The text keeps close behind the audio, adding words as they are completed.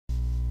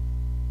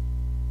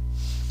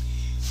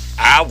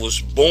I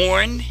was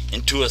born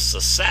into a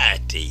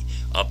society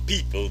of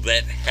people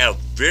that have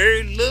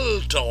very little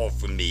to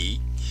offer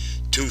me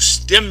to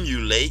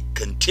stimulate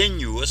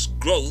continuous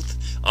growth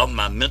of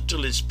my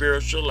mental and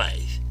spiritual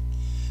life,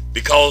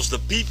 because the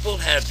people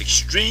have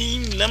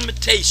extreme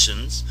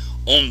limitations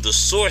on the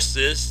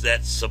sources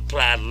that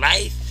supply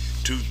life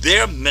to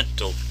their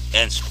mental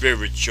and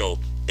spiritual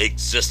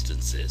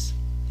existences.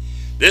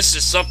 This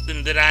is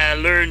something that I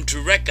learned to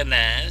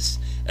recognize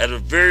at a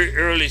very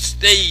early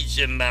stage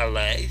in my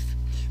life,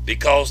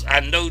 because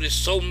I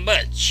noticed so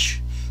much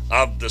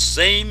of the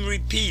same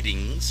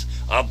repeatings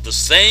of the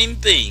same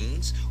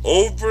things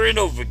over and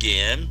over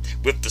again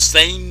with the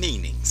same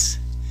meanings.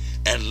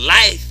 And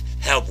life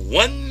have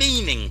one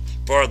meaning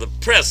for the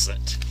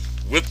present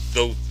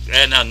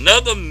and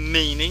another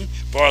meaning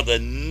for the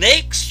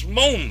next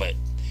moment.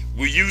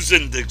 We're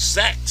using the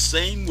exact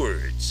same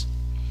words.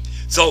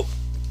 So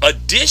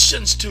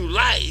additions to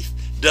life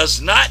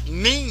does not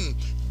mean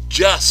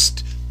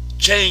just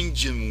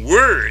changing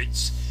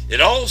words. It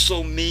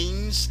also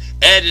means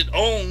added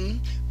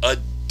on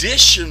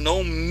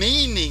additional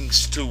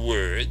meanings to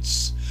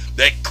words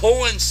that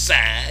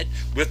coincide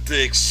with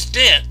the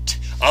extent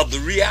of the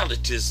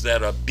realities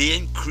that are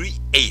being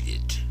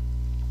created.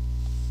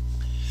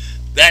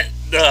 That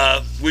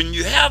when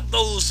you have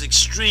those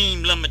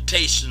extreme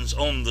limitations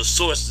on the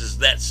sources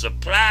that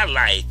supply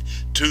life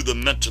to the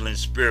mental and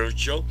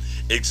spiritual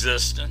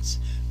existence,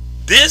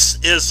 this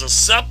is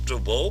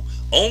acceptable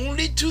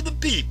only to the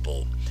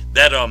people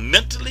that are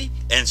mentally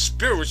and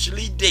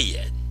spiritually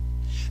dead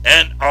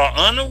and are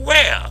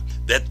unaware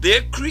that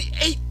their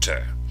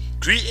Creator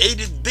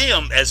created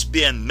them as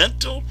being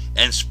mental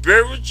and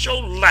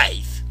spiritual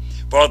life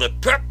for the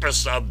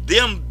purpose of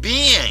them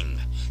being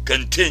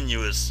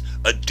continuous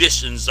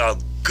additions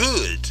of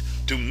good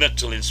to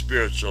mental and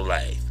spiritual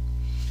life.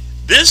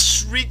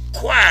 This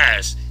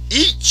requires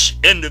each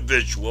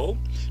individual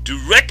to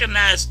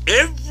recognize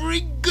every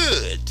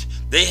good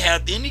they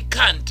have any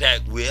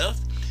contact with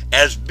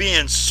as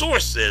being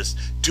sources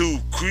to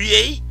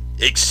create,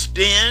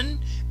 extend,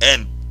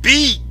 and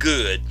be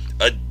good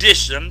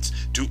additions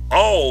to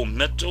all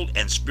mental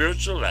and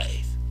spiritual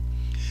life.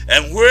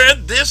 And where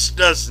this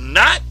does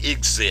not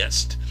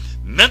exist,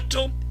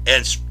 mental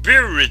and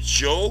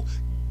spiritual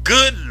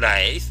good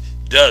life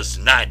does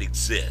not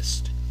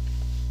exist.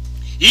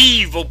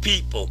 Evil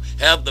people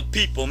have the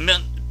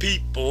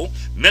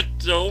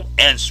mental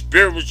and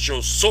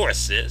spiritual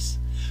sources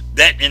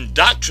that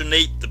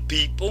indoctrinate the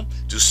people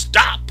to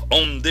stop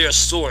on their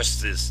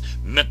sources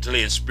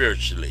mentally and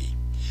spiritually,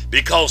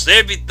 because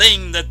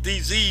everything that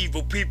these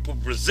evil people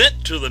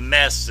present to the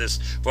masses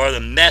for the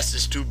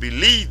masses to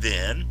believe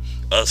in,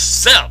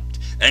 accept,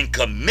 and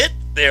commit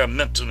their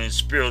mental and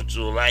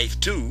spiritual life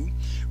to,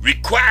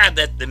 require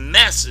that the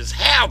masses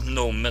have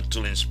no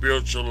mental and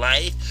spiritual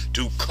life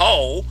to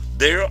call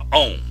their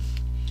own,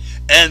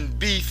 and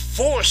be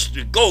forced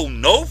to go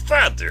no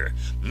further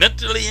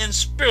mentally and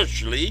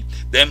spiritually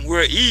than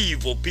where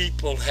evil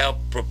people have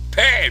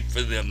prepared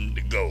for them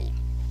to go.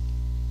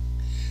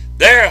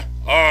 There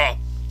are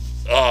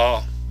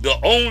the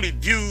only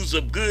views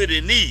of good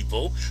and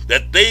evil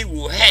that they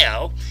will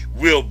have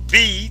will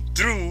be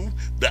through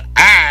the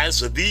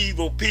eyes of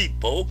evil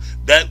people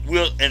that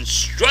will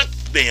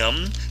instruct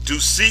them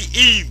to see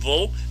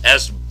evil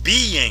as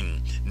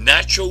being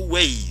natural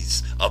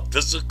ways of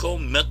physical,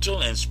 mental,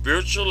 and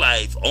spiritual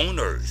life on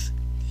earth,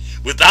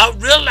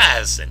 without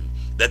realizing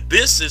that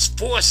this is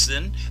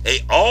forcing a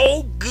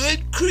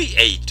all-good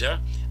creator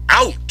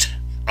out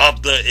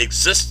of the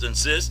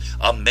existences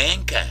of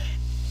mankind.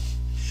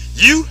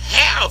 You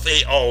have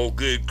a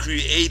all-good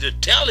creator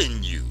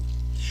telling you,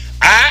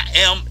 I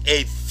am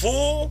a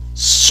full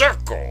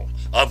circle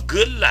of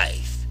good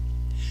life,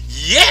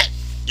 yet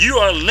you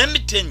are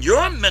limiting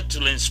your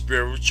mental and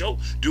spiritual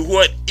to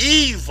what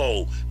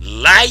evil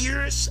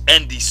liars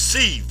and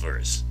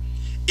deceivers,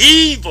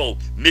 evil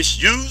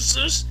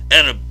misusers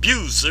and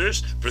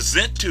abusers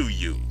present to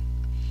you.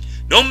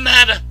 No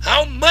matter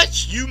how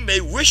much you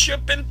may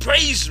worship and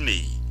praise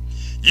me,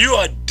 you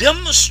are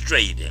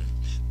demonstrating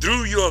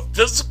through your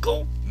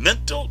physical,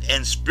 mental,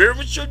 and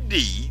spiritual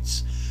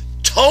deeds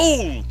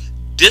total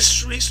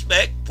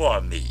disrespect for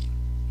me.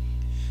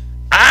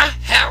 I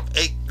have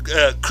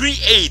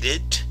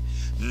created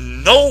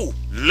no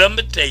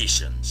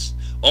limitations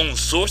on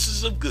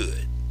sources of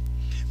good.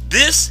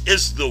 This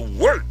is the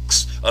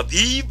works of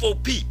evil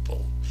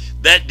people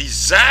that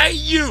desire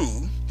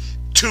you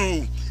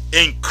to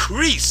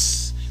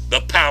increase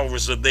the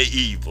powers of their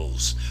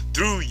evils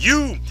through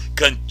you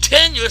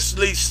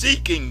continuously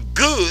seeking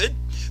good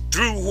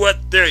through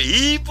what their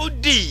evil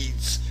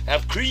deeds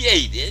have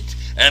created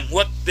and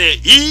what their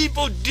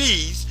evil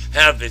deeds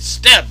have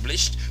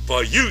established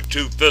for you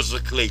to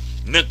physically,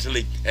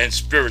 mentally, and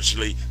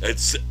spiritually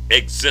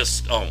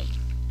exist on.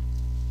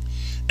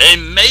 A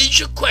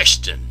major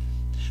question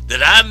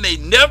that I may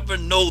never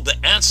know the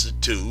answer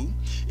to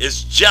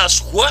is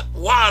just what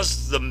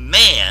was the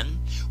man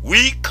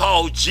we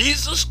call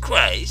Jesus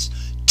Christ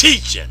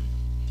teaching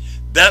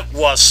that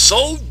was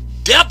so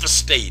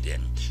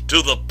devastating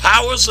to the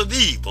powers of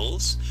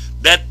evils,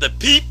 that the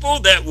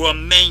people that were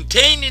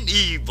maintaining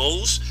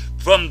evils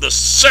from the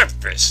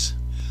surface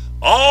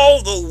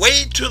all the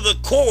way to the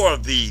core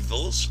of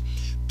evils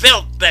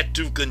felt that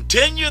to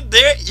continue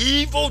their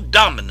evil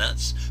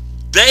dominance,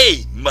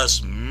 they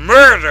must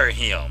murder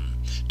him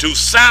to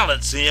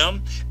silence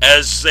him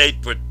as a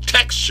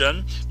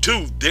protection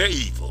to their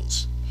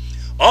evils.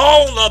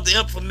 All of the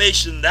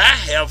information that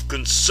I have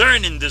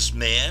concerning this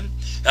man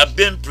have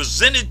been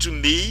presented to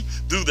me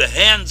through the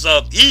hands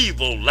of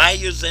evil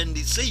liars and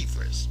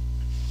deceivers.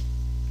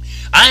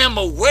 I am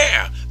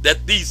aware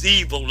that these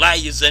evil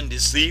liars and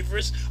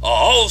deceivers are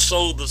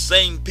also the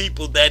same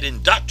people that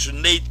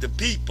indoctrinate the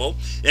people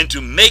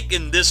into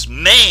making this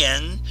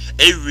man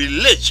a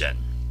religion,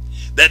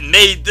 that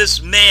made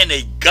this man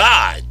a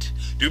god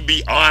to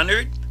be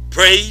honored,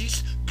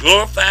 praised,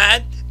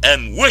 glorified,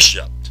 and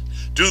worshiped,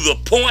 to the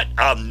point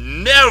of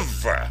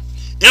never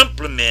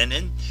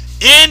implementing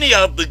any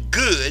of the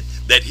good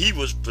that he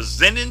was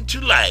presenting to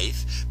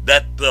life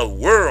that the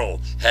world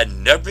had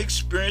never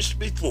experienced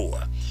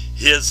before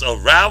his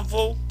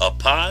arrival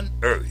upon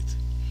earth.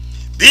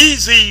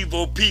 These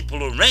evil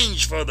people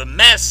arranged for the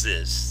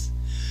masses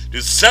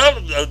to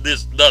celebrate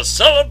the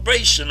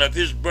celebration of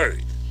his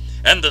birth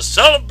and the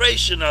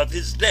celebration of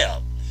his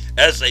death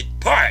as a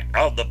part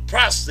of the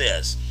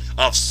process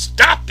of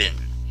stopping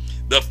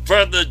the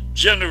further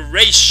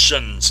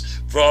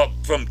generations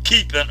from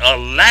keeping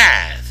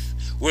alive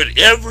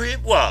whatever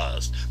it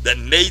was that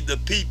made the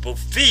people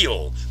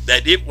feel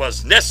that it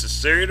was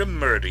necessary to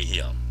murder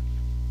him.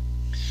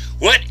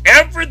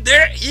 Whatever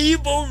their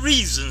evil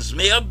reasons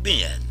may have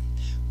been,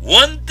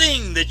 one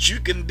thing that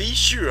you can be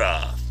sure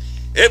of,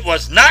 it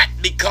was not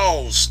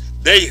because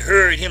they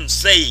heard him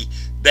say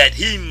that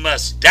he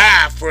must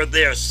die for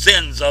their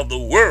sins of the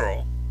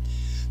world.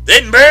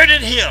 They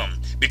murdered him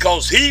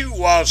because he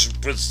was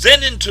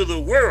presenting to the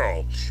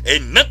world a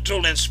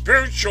mental and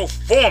spiritual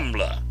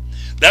formula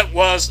that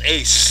was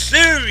a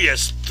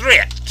serious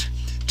threat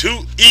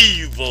to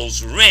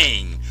evil's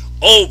reign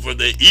over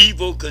the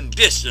evil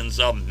conditions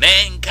of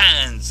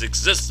mankind's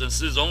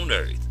existences on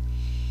earth.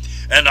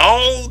 And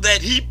all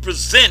that he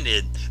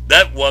presented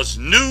that was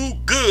new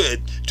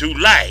good to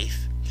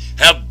life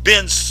have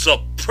been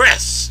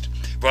suppressed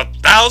for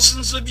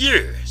thousands of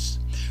years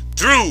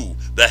through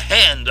the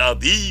hand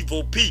of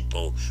evil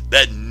people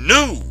that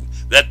knew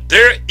that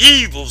their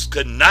evils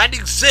could not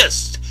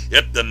exist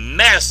if the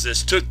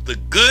masses took the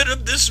good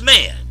of this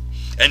man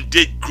and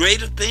did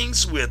greater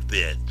things with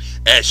it,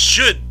 as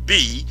should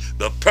be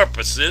the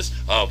purposes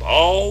of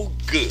all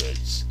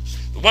goods.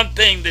 The one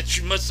thing that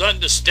you must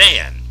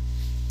understand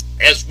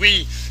as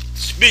we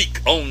speak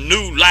on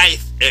new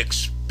life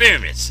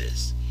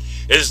experiences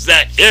is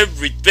that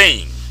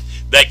everything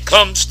that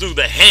comes through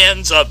the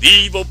hands of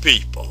evil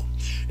people,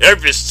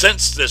 ever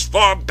since as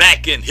far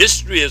back in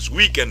history as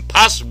we can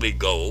possibly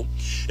go,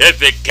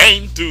 if it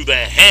came through the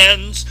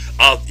hands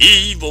of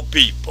evil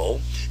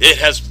people, it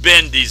has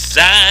been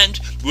designed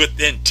with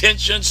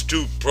intentions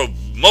to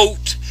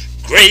promote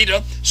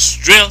greater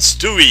strengths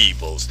to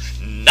evils,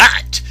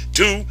 not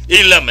to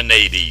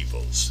eliminate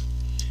evils.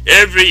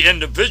 Every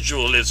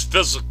individual is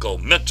physical,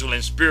 mental,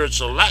 and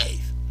spiritual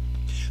life.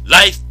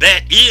 Life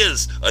that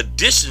is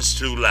additions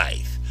to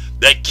life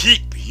that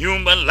keep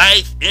human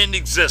life in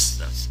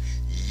existence.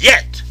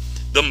 Yet,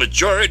 the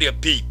majority of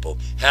people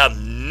have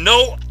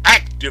no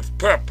active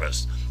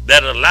purpose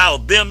that allow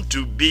them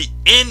to be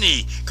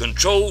any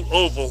control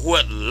over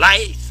what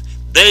life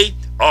they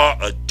are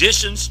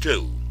additions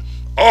to,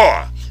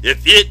 or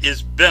if it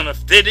is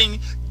benefiting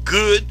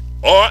good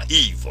or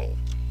evil.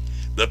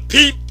 The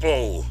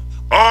people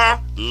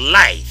are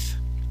life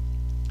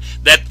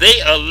that they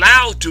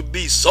allow to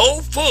be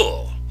so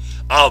full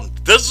of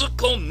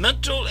physical,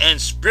 mental, and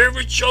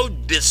spiritual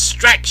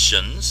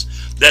distractions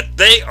that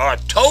they are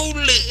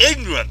totally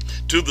ignorant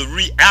to the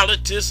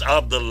realities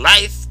of the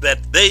life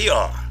that they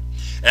are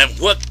and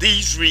what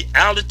these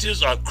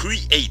realities are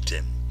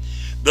creating.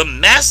 The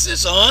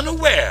masses are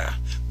unaware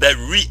that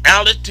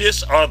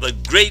realities are the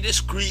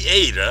greatest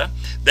creator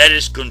that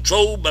is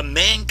controlled by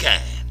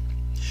mankind,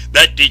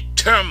 that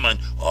determine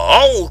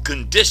all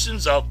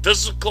conditions of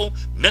physical,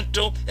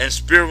 mental, and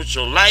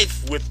spiritual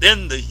life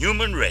within the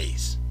human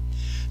race.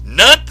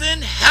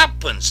 Nothing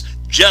happens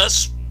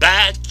just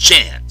by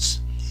chance.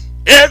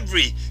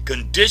 Every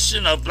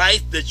condition of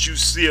life that you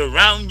see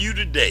around you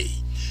today,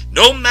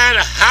 no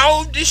matter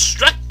how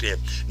destructive,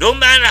 no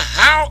matter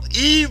how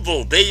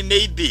evil they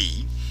may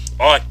be,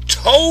 are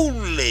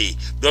totally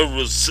the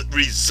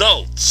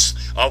results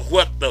of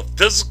what the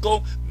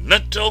physical,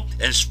 mental,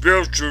 and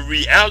spiritual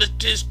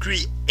realities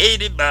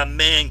created by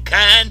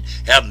mankind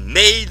have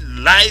made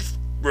life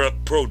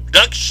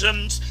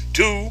productions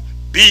to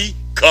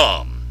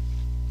become.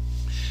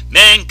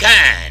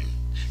 Mankind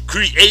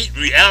created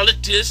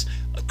realities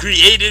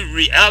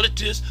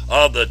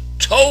are the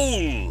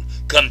total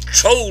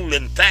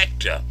controlling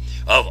factor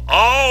of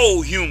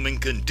all human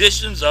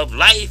conditions of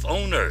life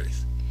on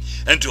earth.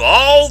 And to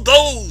all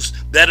those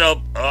that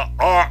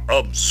are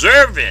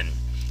observing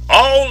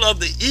all of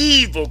the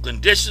evil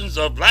conditions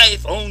of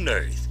life on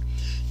earth.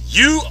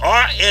 You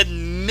are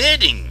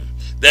admitting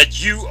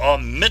that you are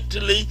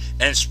mentally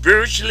and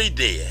spiritually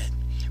dead,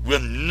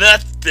 with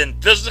nothing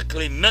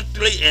physically,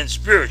 mentally, and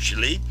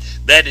spiritually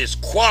that is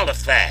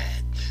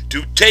qualified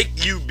to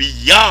take you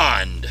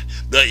beyond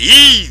the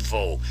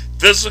evil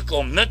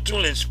physical,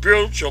 mental, and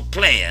spiritual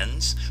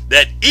plans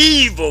that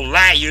evil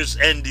liars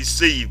and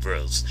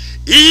deceivers,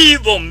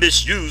 evil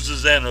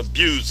misusers and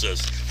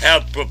abusers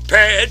have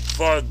prepared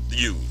for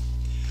you.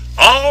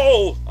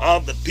 All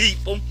of the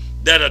people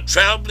that are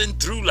traveling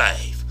through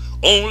life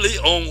only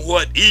on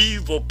what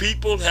evil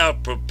people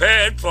have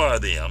prepared for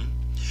them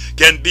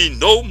can be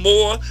no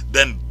more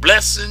than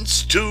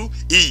blessings to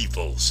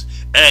evils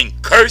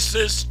and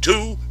curses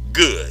to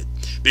good,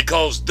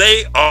 because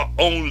they are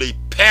only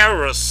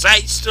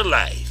parasites to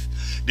life,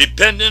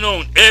 depending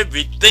on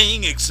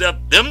everything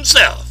except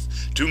themselves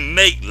to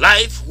make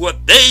life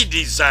what they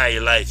desire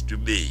life to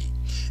be,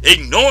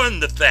 ignoring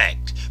the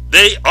fact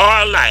they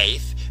are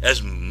life,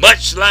 as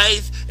much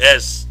life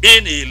as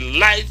any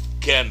life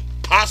can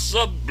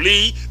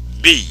possibly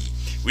be.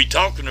 We're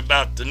talking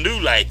about the new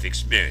life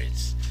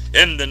experience.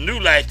 In the new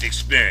life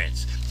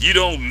experience, you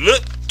don't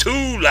look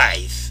to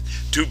life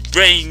to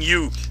bring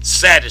you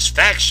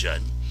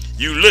satisfaction.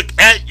 You look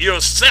at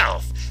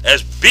yourself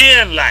as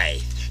being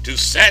life to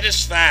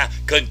satisfy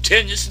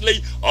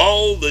continuously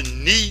all the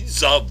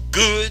needs of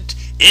good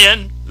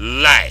in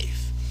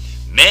life.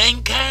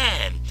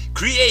 Mankind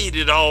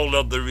created all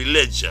of the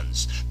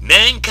religions.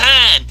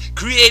 Mankind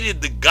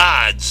created the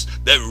gods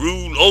that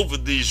rule over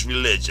these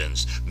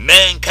religions.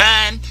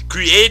 Mankind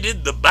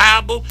created the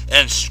Bible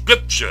and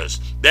scriptures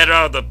that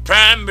are the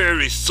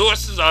primary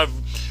sources of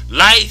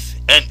life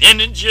and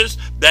energies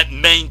that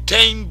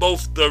maintain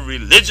both the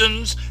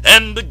religions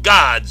and the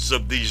gods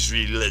of these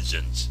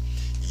religions.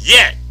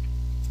 Yet,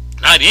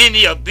 not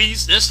any of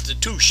these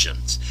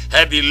institutions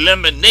have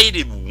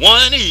eliminated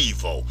one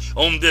evil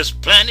on this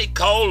planet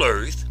called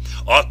Earth,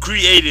 or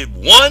created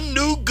one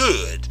new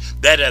good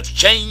that have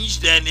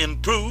changed and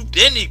improved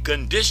any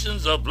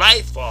conditions of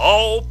life for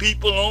all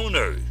people on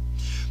earth.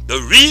 The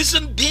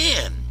reason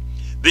being,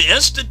 the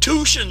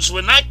institutions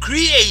were not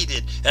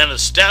created and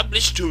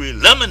established to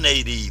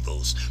eliminate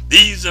evils.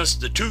 These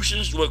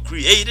institutions were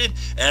created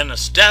and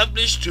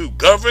established to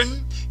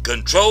govern,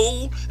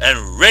 control,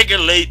 and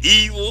regulate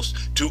evils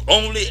to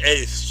only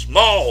a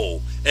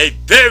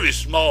very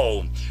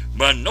small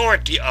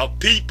minority of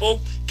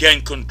people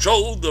can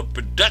control the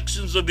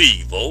productions of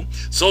evil,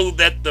 so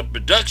that the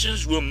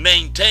productions will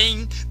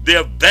maintain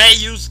their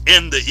values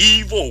in the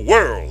evil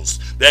worlds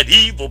that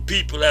evil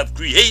people have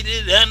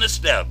created and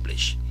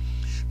established.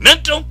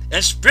 Mental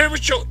and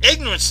spiritual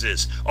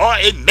ignorances are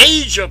a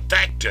major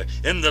factor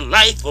in the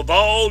life of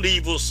all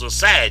evil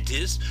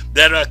societies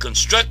that are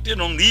constructed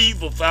on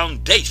evil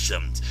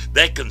foundations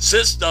that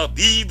consist of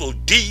evil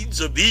deeds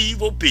of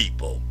evil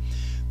people.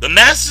 The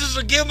masses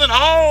are given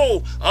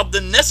all of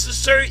the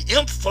necessary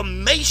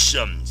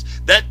information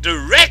that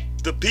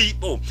direct the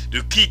people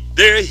to keep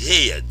their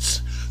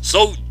heads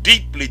so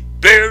deeply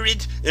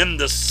buried in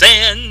the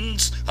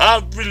sands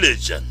of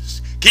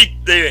religions,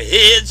 keep their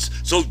heads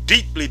so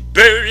deeply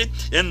buried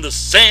in the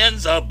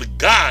sands of the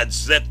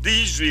gods that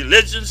these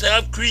religions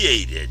have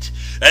created,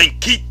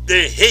 and keep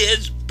their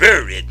heads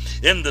buried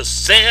in the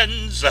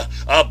sands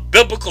of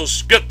biblical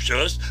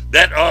scriptures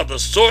that are the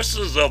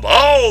sources of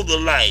all the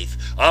life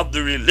of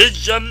the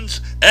religions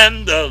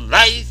and the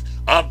life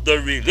of the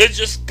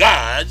religious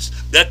gods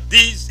that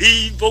these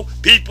evil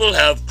people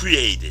have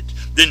created.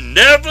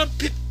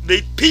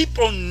 The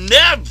people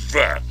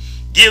never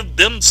give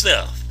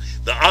themselves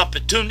the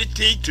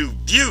opportunity to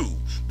view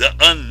the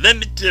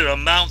unlimited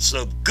amounts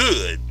of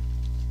good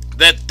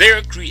that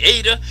their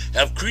Creator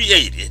have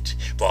created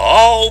for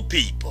all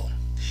people.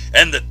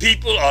 And the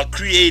people are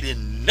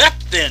creating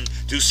nothing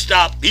to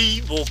stop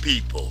evil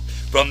people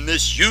from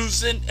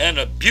misusing and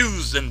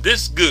abusing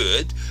this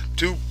good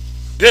to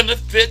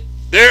benefit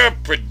their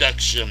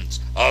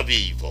productions of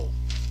evil.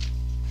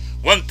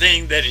 One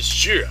thing that is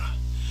sure,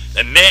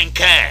 that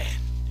mankind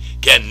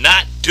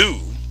cannot do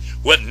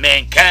what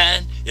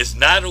mankind is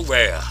not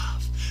aware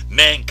of.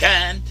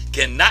 Mankind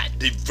cannot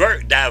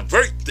divert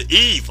the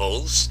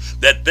evils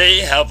that they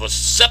have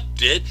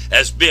accepted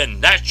as being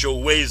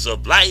natural ways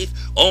of life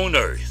on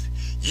earth.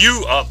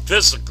 You are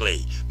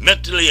physically,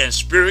 mentally, and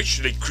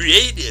spiritually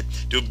created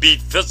to be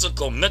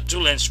physical,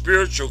 mental, and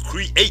spiritual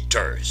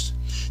creators.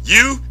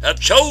 You have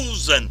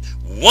chosen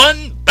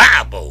one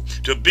Bible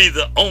to be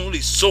the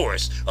only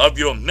source of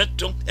your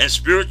mental and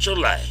spiritual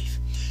life.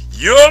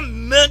 Your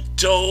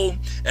mental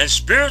and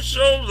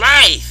spiritual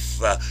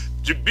life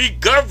to be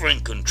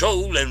govern,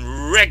 control,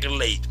 and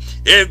regulate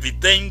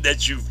everything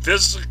that you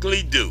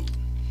physically do.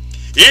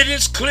 It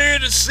is clear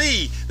to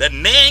see that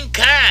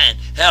mankind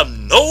have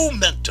no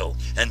mental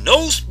and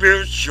no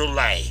spiritual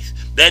life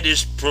that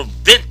is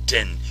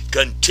preventing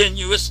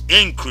continuous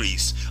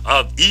increase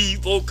of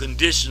evil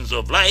conditions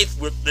of life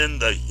within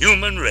the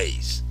human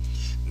race.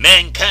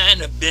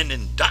 Mankind have been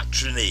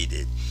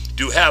indoctrinated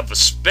to have a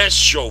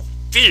special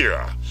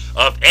fear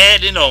of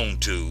adding on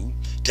to,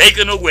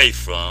 taking away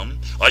from,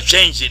 or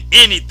changing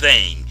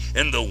anything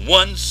in the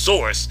one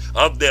source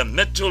of their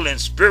mental and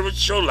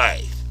spiritual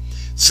life.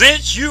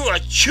 Since you are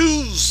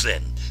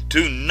choosing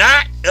to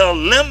not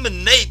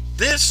eliminate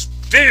this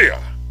fear,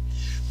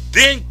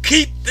 then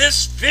keep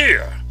this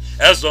fear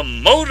as a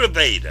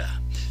motivator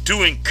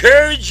to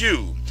encourage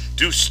you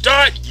to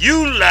start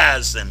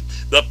utilizing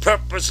the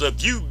purpose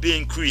of you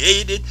being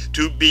created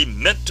to be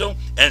mental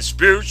and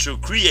spiritual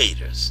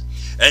creators.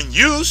 And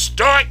you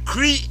start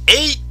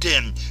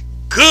creating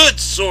good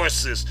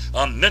sources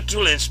of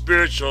mental and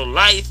spiritual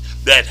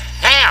life that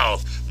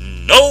have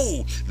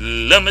no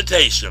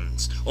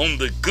limitations on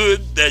the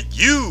good that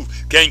you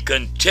can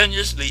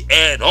continuously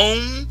add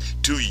on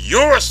to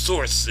your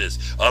sources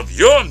of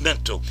your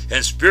mental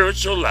and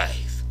spiritual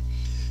life.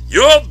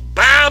 Your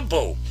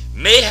Bible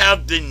may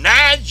have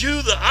denied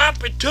you the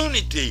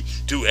opportunity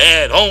to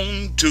add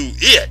on to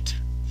it,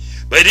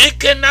 but it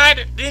cannot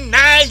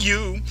deny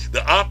you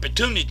the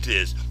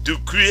opportunities to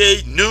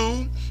create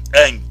new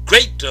and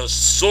greater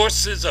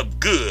sources of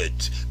good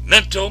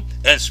mental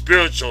and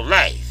spiritual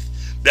life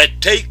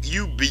that take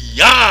you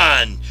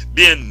beyond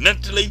being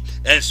mentally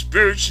and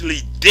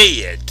spiritually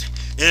dead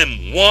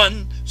in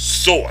one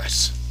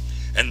source.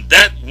 And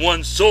that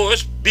one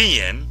source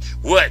being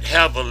what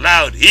have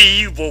allowed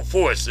evil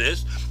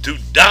forces to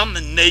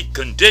dominate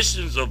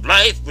conditions of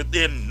life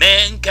within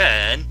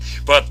mankind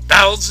for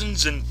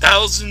thousands and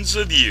thousands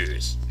of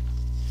years.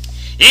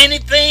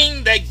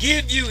 Anything that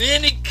gives you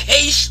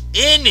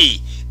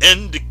any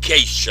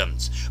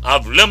indications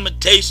of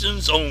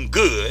limitations on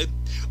good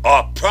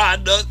are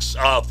products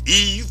of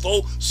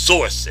evil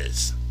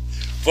sources.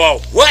 For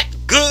what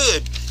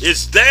good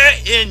is there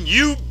in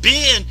you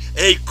being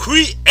a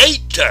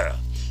creator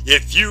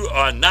if you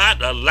are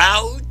not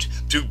allowed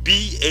to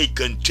be a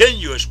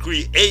continuous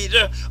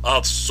creator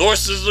of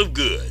sources of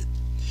good?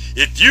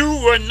 If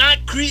you were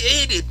not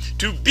created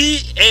to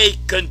be a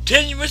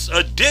continuous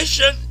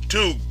addition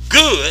to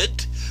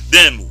good,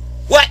 then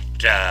what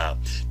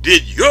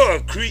did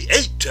your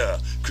creator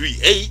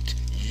create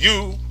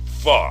you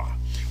for?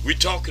 We're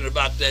talking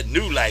about that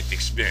new life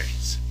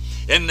experience.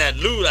 In that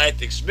new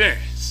life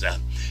experience,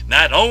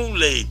 not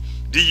only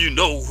do you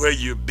know where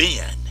you've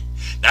been,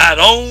 not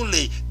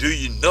only do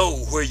you know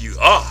where you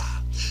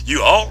are,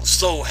 you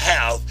also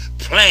have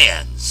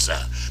plans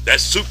that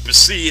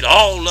supersede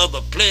all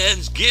other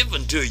plans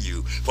given to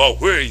you for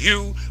where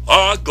you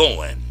are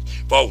going.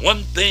 For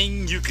one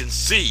thing you can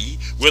see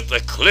with a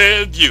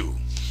clear view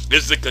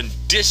is the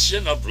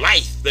condition of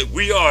life that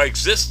we are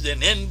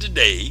existing in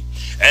today,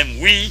 and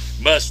we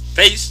must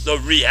face the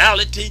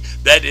reality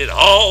that it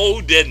all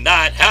did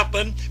not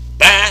happen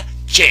by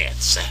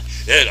chance.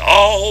 It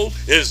all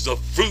is the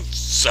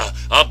fruits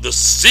of the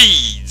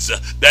seeds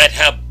that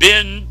have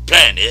been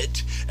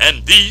planted,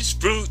 and these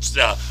fruits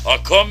are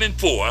coming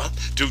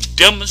forth to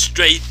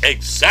demonstrate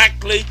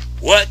exactly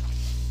what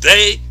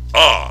they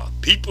are.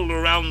 People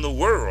around the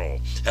world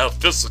have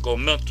physical,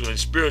 mental, and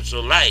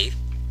spiritual life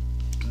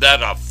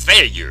that are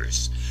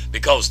failures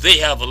because they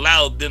have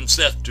allowed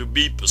themselves to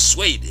be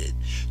persuaded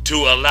to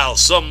allow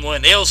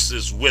someone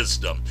else's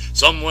wisdom,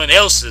 someone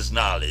else's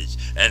knowledge,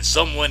 and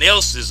someone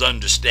else's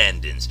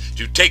understandings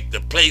to take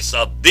the place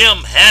of them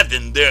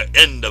having their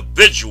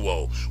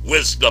individual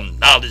wisdom,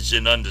 knowledge,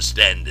 and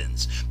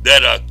understandings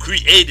that are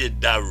created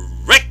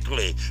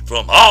directly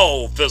from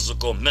all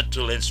physical,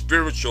 mental, and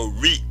spiritual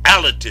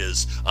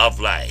realities of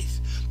life.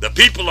 The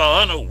people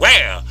are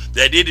unaware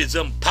that it is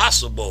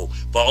impossible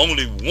for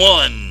only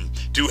one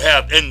to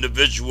have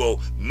individual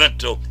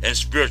mental and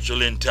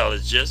spiritual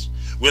intelligence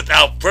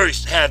without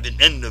first having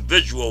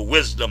individual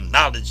wisdom,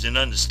 knowledge, and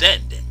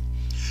understanding.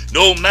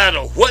 No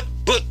matter what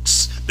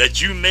books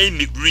that you may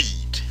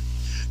read,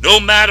 no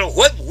matter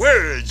what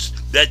words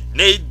that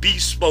may be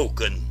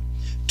spoken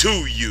to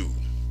you,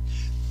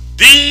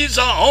 these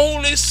are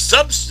only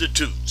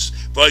substitutes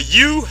for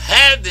you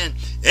having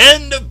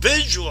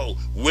individual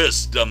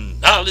wisdom,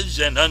 knowledge,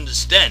 and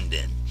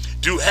understanding.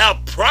 To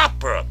have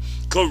proper,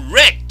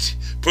 correct,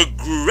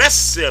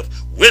 progressive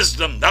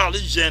wisdom,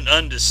 knowledge, and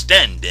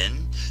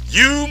understanding,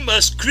 you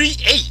must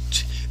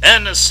create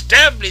and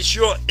establish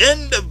your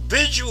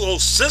individual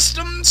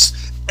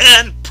systems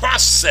and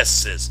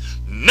processes,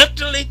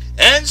 mentally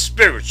and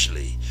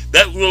spiritually,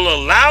 that will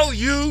allow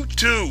you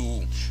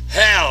to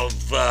have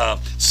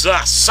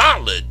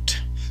solid,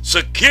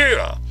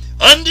 secure,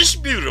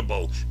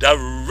 undisputable,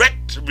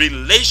 direct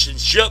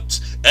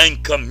relationships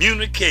and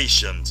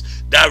communications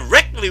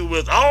directly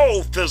with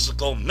all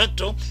physical,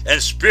 mental,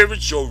 and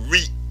spiritual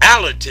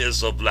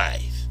realities of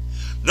life.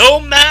 No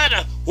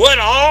matter what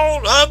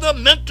all other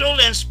mental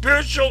and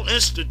spiritual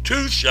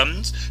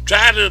institutions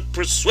try to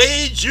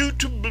persuade you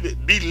to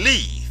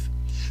believe,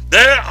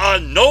 there are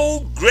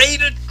no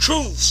greater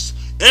truths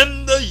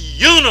in the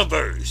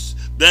universe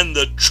than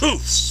the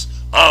truths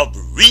of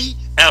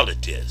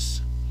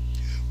realities.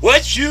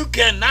 What you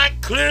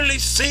cannot clearly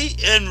see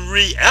in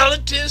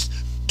realities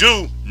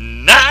do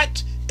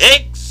not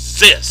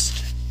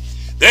exist.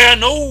 There are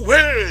no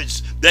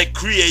words that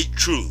create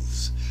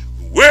truths.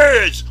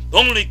 Words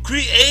only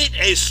create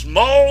a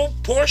small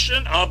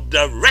portion of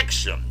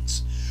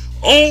directions.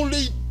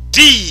 Only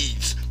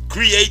deeds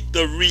create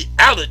the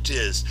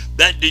realities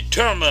that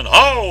determine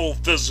all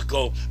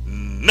physical,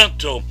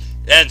 mental,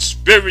 and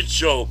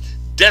spiritual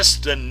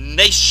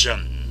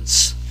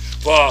destinations.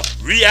 For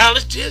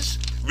realities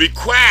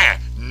require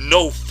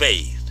no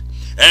faith,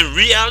 and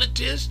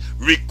realities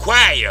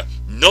require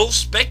no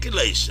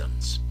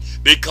speculations,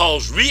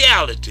 because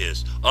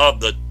realities are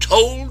the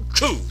total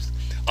truth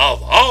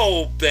of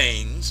all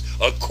things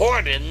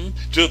according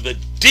to the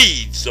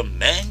deeds of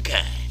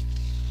mankind.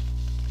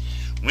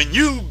 When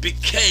you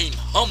became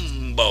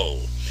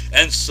humble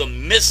and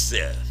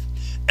submissive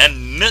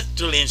and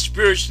mentally and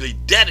spiritually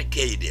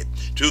dedicated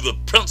to the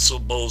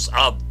principles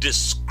of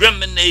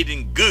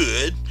discriminating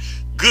good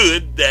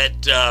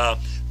that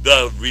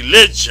the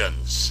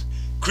religions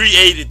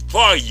created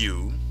for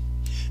you,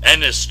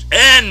 and a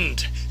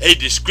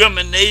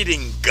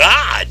discriminating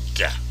God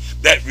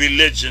that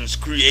religions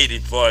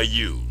created for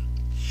you,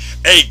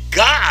 a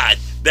God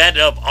that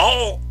have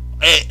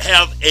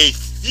a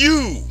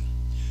few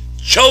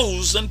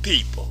chosen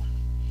people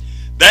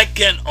that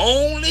can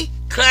only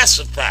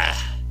classify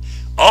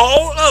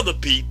all other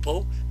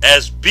people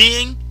as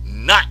being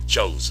not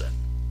chosen.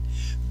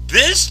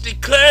 This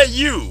declare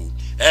you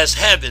as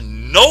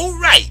having no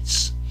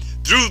rights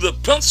through the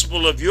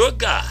principle of your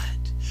God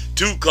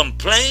to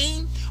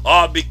complain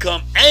or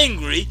become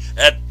angry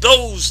at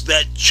those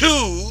that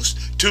choose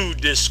to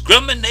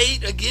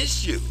discriminate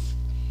against you.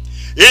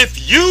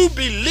 If you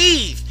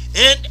believe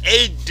in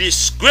a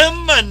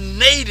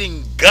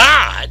discriminating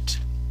God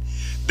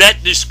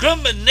that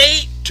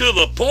discriminate to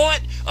the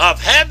point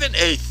of having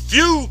a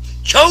few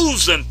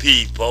chosen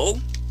people,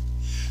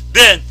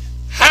 then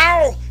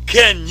how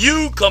can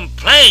you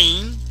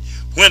complain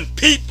when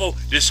people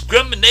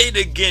discriminate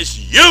against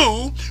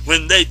you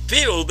when they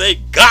feel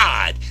that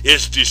God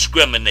is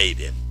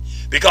discriminating?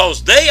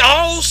 Because they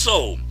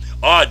also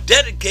are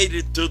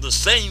dedicated to the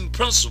same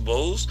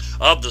principles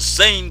of the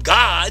same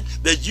God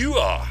that you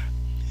are,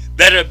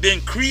 that have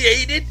been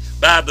created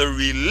by the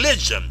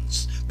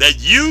religions that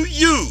you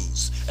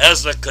use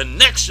as a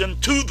connection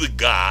to the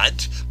God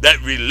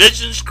that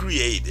religions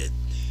created.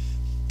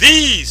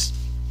 These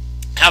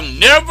have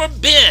never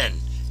been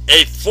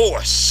a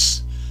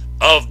force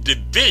of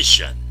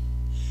division.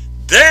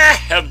 There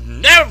have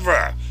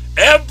never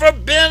ever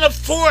been a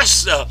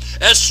force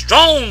as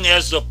strong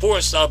as the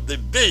force of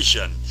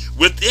division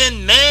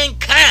within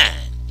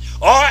mankind,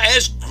 or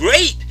as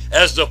great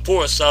as the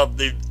force of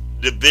the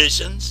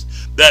divisions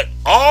that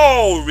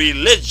all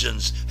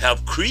religions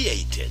have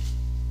created.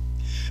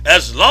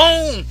 As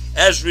long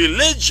as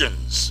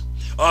religions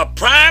are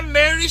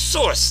primary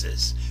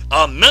sources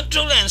of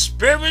mental and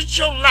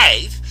spiritual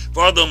life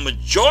for the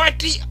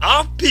majority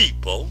of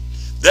people,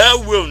 there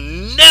will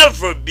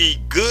never be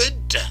good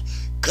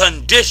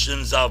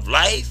conditions of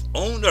life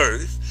on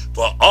earth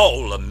for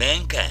all of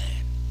mankind.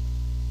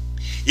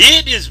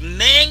 It is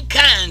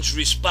mankind's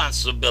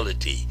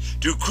responsibility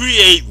to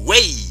create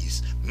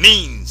ways,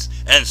 means,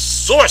 and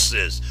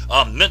sources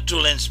of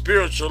mental and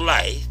spiritual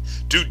life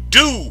to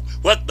do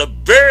what the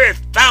very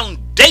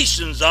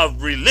foundations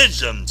of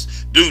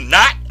religions do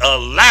not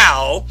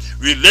allow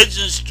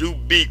religions to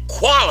be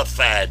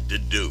qualified to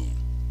do.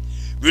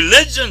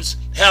 Religions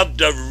have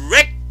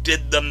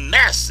directed the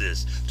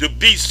masses to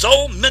be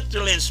so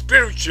mentally and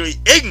spiritually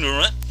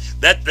ignorant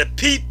that the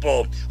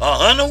people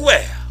are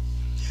unaware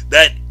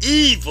that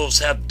evils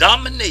have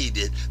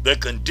dominated the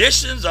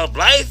conditions of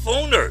life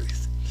on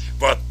earth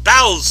for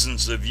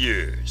thousands of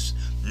years,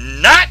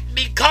 not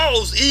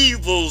because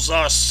evils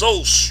are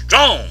so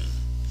strong,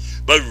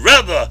 but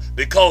rather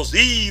because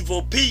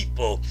evil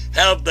people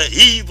have the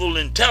evil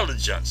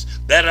intelligence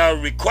that are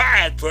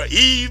required for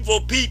evil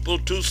people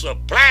to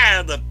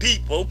supply the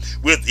people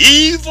with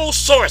evil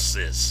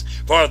sources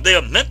for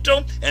their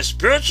mental and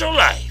spiritual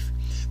life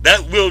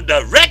that will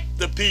direct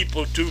the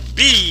people to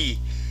be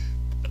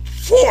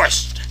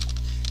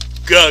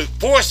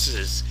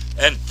forces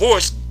and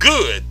force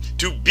good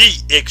to be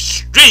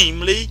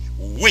extremely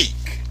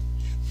weak.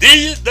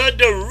 The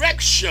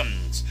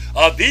directions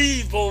of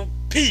evil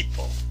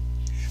people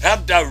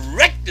have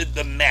directed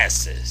the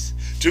masses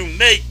to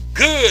make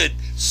good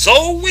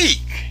so weak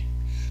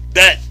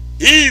that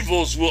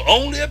evils will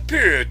only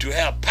appear to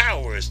have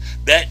powers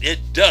that it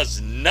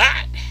does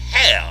not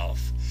have,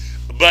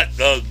 but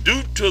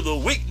due to the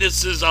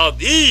weaknesses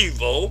of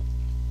evil,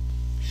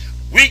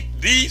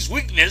 these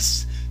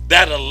weaknesses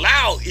that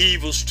allow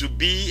evils to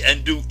be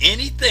and do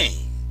anything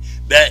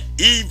that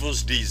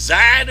evils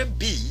desire to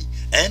be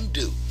and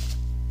do.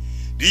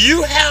 Do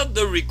you have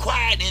the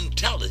required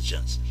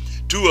intelligence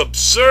to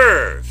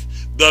observe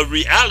the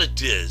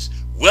realities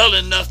well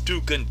enough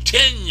to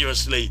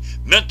continuously,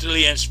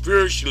 mentally and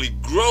spiritually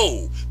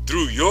grow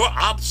through your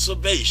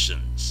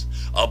observations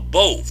of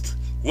both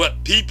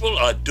what people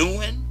are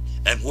doing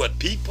and what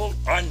people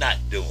are not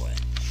doing,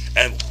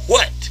 and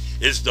what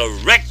is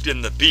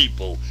directing the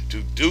people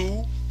to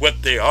do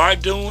what they are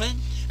doing,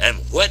 and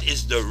what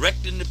is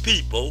directing the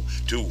people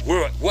to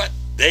what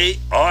they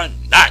are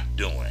not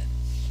doing?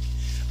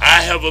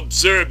 I have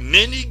observed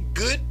many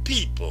good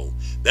people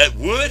that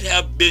would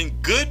have been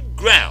good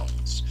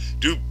grounds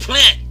to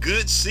plant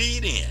good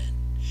seed in,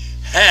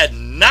 had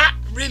not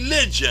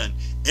religion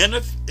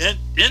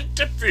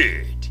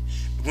interfered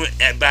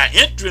and by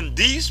entering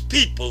these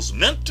people's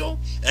mental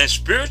and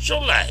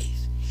spiritual life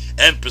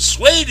and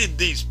persuaded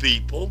these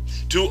people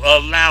to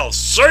allow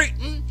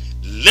certain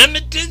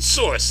limited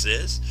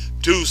sources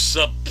to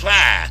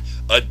supply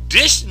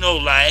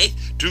additional life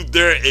to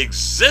their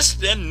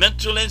existing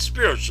mental and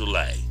spiritual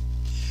life.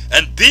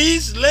 And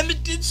these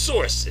limited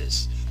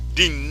sources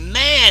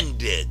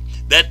demanded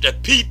that the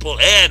people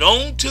add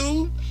on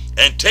to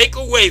and take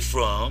away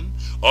from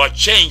or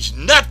change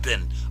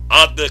nothing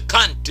of the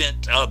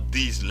content of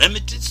these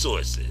limited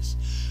sources.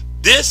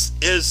 This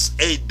is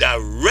a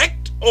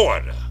direct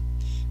order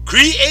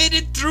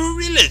created through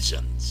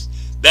religions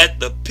that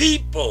the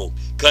people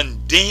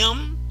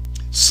condemn,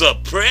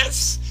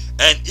 suppress,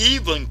 and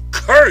even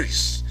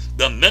curse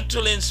the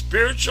mental and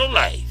spiritual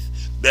life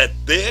that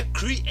their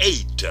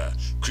Creator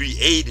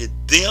created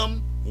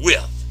them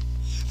with,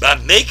 by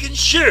making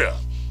sure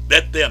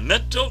that their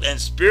mental and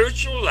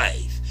spiritual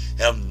life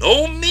have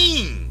no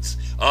means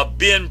of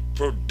being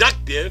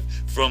productive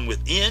from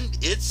within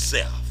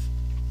itself.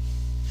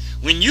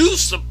 When you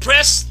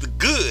suppress the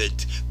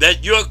good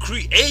that your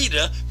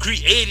Creator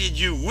created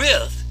you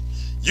with,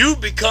 you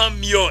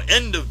become your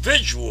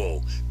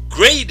individual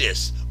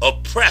greatest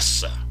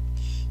oppressor.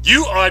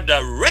 You are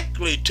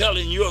directly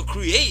telling your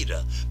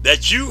Creator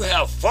that you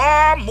have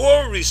far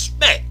more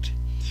respect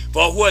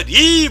for what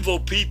evil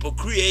people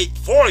create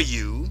for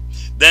you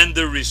than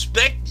the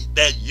respect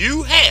that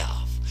you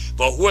have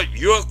for what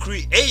your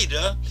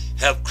Creator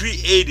have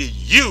created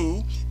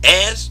you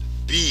as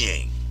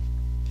being.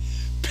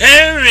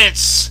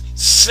 Parents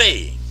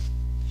saying,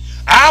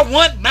 I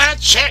want my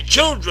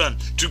children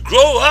to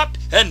grow up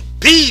and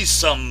be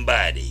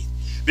somebody,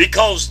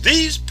 because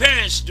these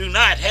parents do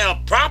not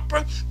have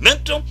proper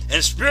mental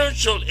and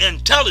spiritual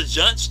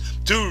intelligence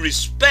to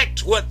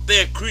respect what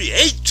their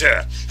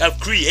Creator have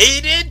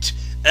created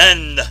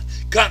and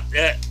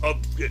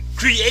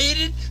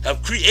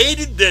have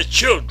created their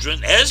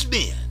children as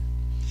men,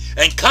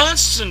 and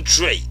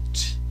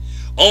concentrate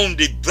on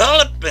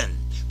developing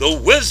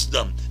the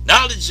wisdom,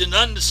 knowledge, and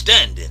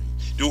understanding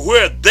to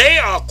where they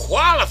are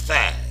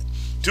qualified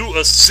to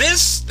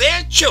assist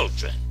their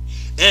children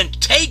in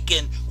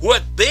taking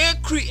what their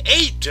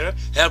Creator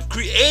have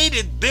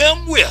created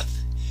them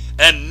with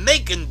and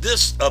making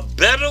this a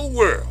better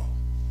world.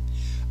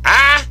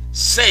 I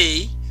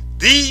say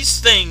these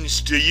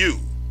things to you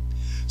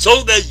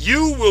so that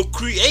you will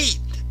create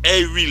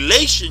a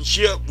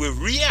relationship with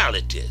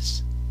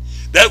realities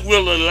that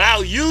will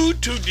allow you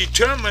to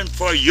determine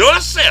for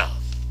yourself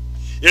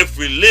if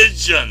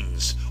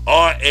religions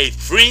are a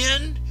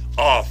friend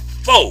or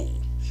foe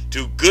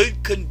to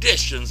good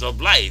conditions of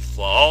life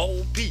for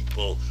all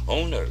people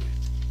on earth.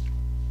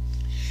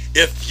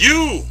 If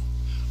you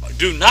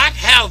do not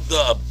have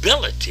the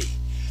ability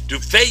to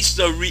face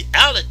the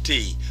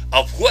reality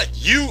of what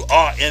you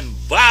are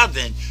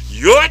involving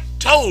your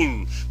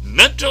total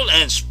mental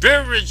and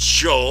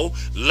spiritual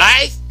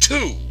life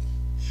to,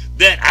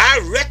 then I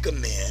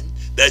recommend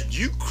that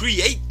you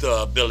create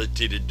the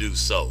ability to do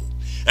so.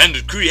 And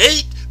to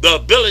create the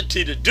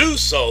ability to do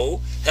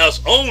so has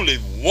only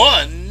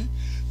one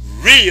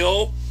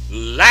real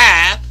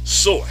live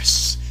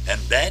source,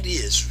 and that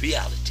is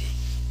reality.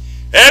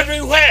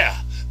 Everywhere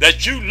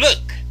that you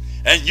look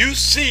and you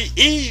see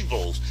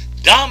evils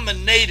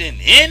dominating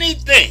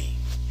anything,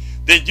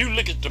 then you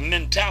look at the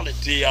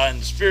mentality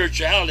and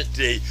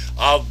spirituality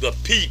of the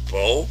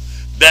people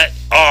that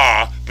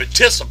are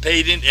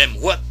participating in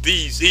what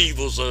these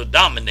evils are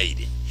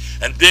dominating.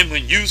 And then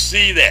when you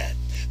see that,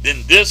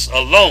 then this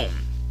alone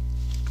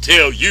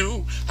tell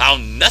you how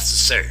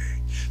necessary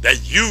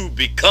that you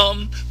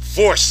become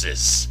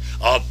forces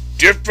of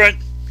different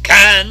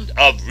kind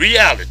of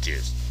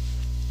realities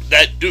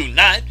that do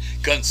not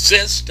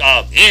consist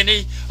of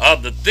any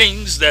of the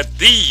things that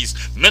these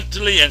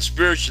mentally and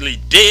spiritually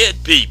dead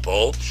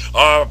people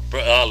are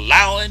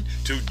allowing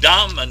to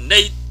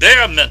dominate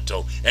their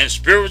mental and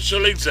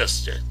spiritual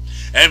existence.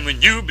 And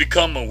when you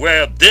become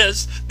aware of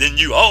this, then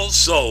you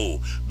also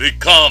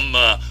become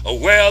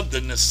aware of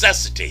the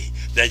necessity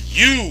that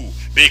you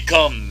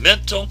become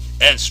mental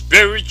and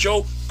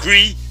spiritual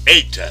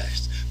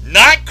creators.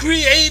 Not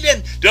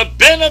creating to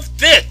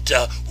benefit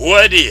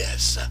what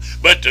is,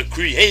 but to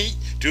create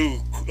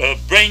to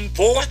bring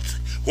forth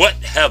what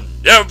have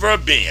never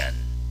been.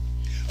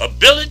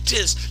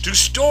 Abilities to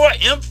store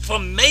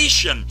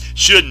information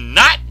should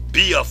not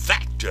be a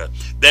factor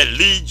that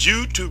leads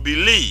you to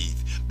believe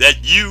that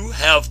you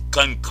have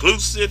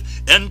conclusive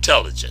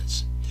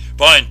intelligence.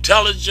 For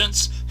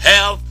intelligence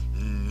have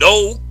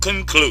no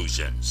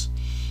conclusions.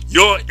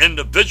 Your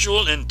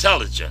individual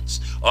intelligence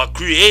are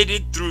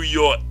created through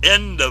your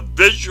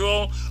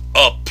individual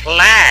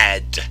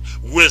applied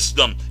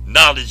wisdom,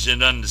 knowledge,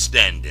 and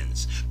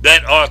understandings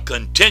that are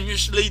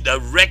continuously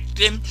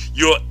directing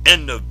your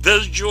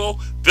individual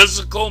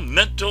physical,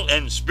 mental,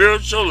 and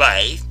spiritual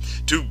life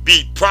to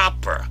be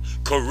proper,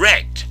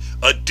 correct,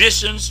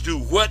 additions to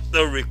what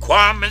the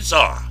requirements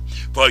are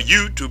for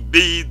you to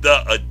be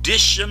the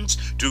additions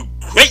to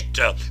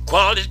greater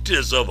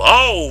qualities of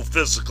all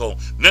physical,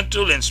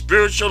 mental, and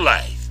spiritual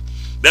life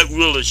that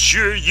will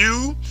assure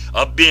you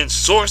of being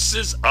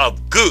sources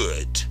of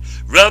good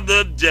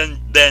rather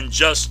than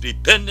just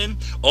depending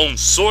on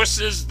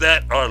sources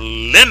that are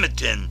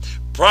limiting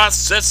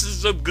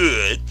processes of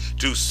good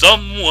to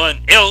someone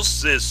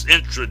else's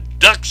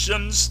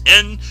introductions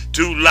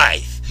into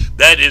life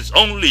that is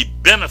only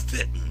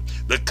benefiting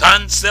the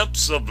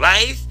concepts of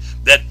life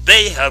that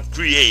they have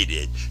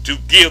created to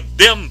give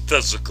them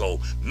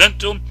physical,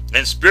 mental,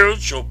 and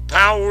spiritual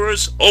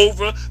powers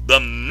over the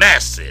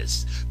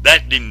masses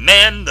that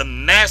demand the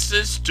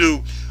masses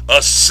to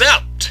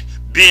accept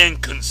being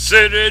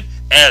considered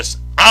as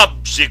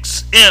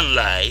objects in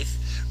life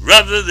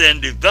rather than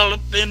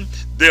developing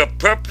their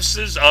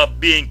purposes of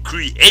being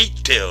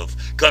creative,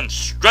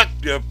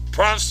 constructive,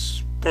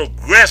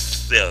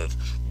 progressive,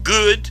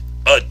 good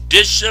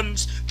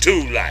additions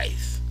to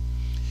life.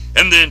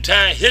 In the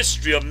entire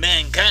history of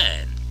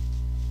mankind,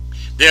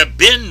 there have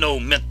been no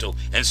mental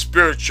and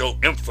spiritual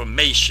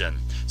information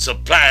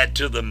supplied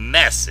to the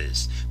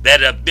masses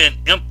that have been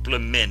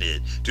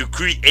implemented to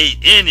create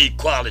any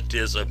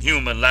qualities of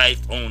human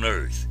life on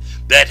earth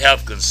that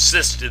have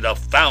consisted of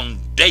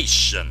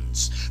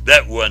foundations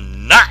that were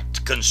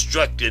not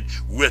constructed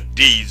with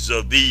deeds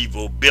of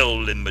evil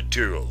building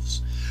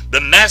materials.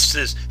 The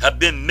masses have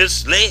been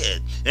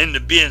misled into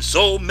being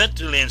so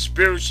mentally and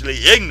spiritually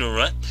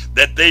ignorant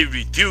that they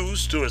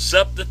refuse to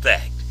accept the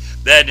fact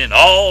that in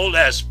all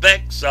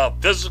aspects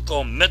of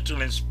physical,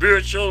 mental, and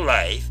spiritual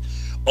life,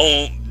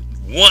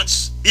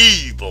 once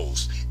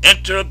evils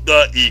enter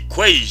the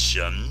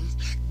equation,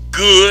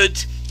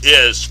 good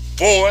is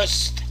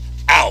forced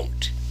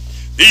out.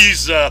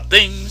 These are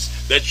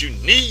things that you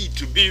need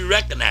to be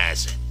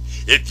recognizing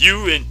if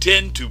you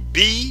intend to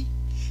be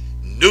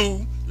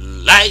new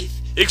life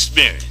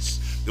experience.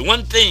 The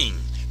one thing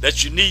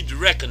that you need to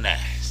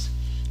recognize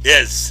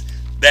is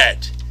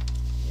that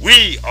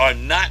we are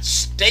not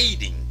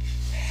stating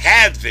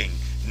having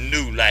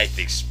new life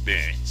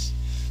experience.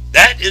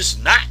 That is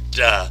not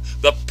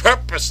the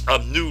purpose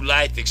of new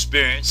life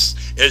experience,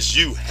 is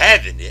you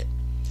having it.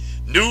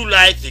 New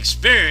life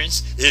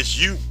experience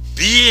is you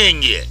being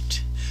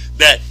it.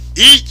 That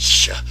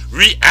each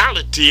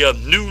reality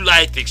of new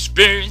life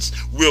experience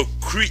will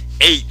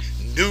create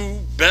new,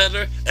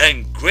 better,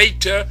 and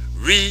greater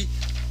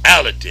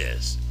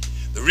realities.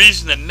 The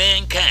reason that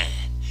mankind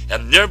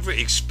have never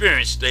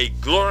experienced a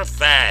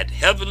glorified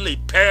heavenly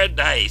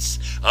paradise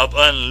of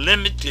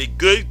unlimited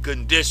good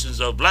conditions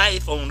of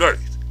life on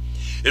earth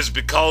is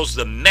because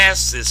the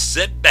masses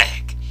sit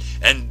back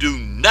and do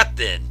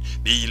nothing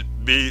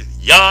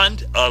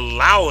beyond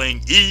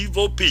allowing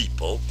evil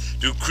people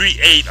to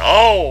create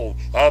all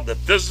of the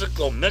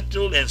physical,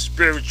 mental, and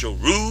spiritual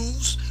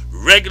rules,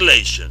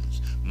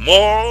 regulations,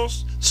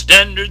 morals,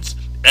 standards,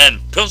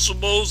 and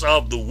principles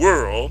of the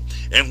world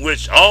in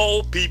which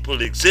all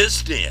people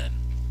exist in.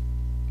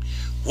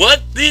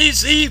 What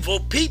these evil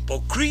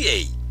people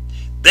create,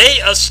 they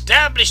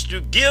establish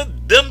to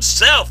give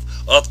themselves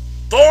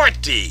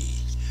authority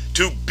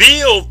to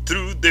build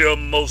through their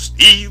most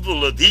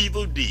evil of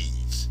evil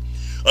deeds,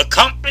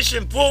 accomplish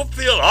and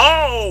fulfill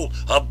all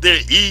of their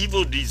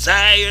evil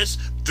desires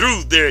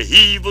through their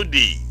evil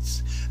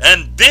deeds,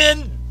 and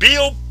then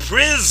build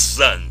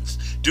prisons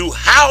to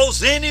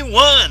house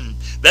anyone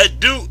that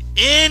do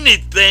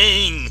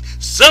anything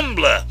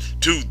similar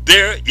to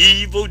their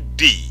evil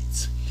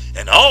deeds.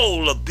 And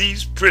all of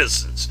these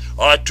prisons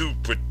are to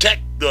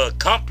protect the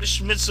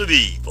accomplishments of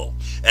evil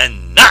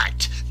and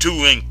not to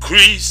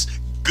increase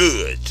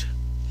good.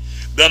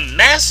 The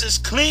masses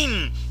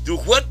cling to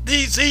what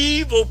these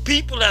evil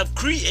people have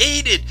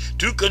created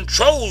to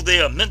control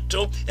their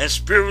mental and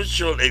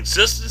spiritual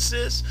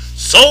existences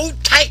so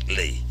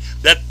tightly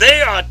that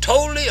they are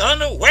totally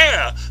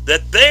unaware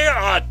that they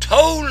are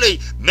totally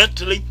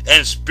mentally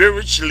and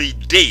spiritually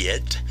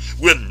dead,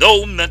 with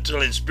no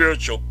mental and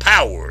spiritual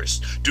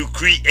powers to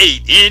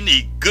create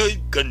any good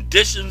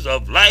conditions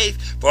of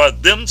life for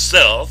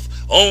themselves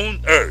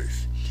on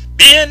earth.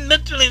 Being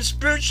mentally and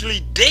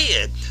spiritually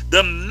dead,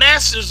 the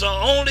masses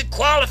are only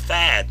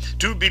qualified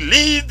to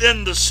believe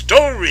in the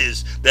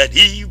stories that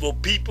evil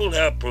people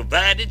have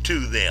provided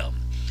to them,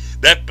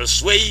 that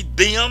persuade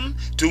them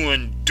to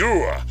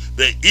endure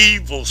the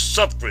evil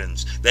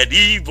sufferings that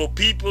evil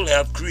people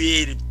have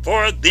created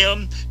for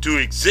them to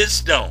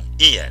exist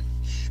in,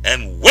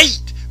 and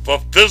wait for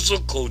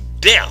physical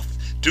death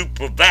to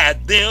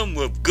provide them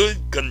with good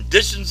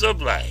conditions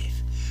of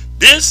life.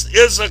 This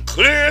is a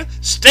clear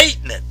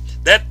statement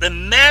that the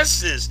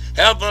masses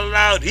have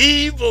allowed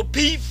evil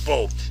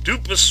people to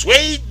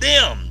persuade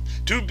them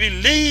to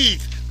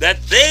believe that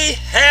they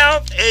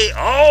have a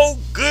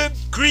all-good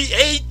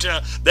creator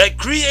that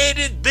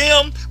created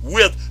them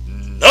with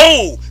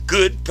no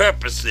good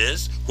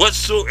purposes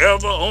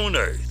whatsoever on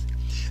earth.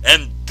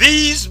 And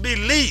these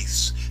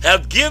beliefs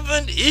have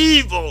given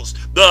evils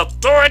the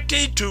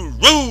authority to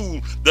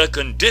rule the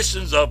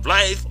conditions of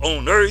life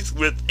on earth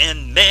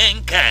within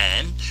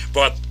mankind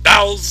for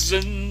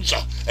thousands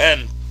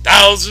and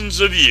thousands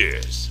of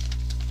years.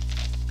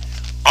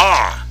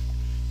 Are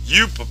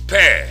you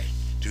prepared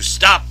to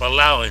stop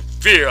allowing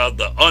fear of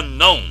the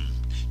unknown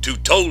to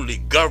totally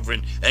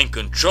govern and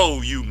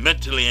control you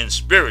mentally and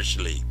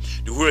spiritually,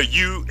 to where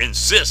you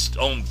insist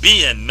on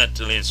being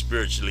mentally and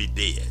spiritually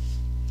dead?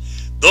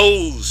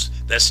 Those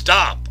that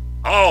stop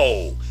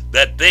all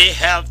that they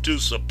have to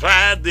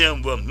supply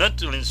them with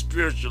mental and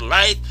spiritual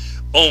life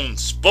on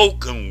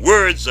spoken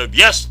words of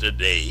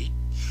yesterday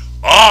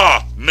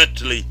are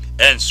mentally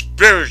and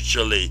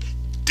spiritually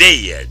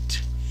dead.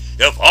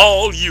 If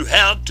all you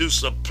have to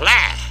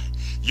supply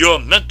your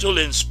mental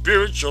and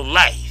spiritual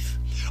life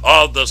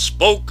are the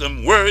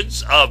spoken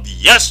words of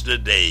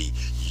yesterday,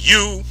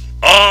 you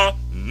are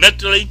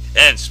mentally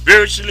and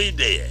spiritually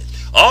dead.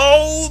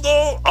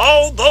 Although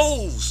all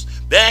those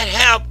that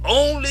have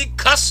only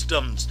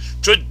customs,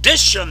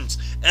 traditions,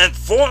 and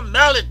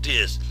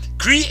formalities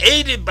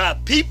created by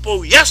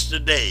people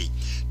yesterday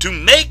to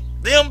make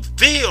them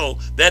feel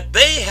that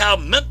they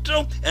have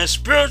mental and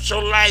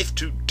spiritual life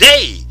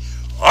today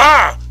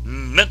are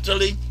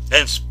mentally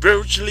and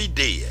spiritually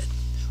dead.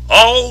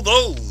 All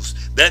those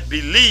that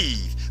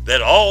believe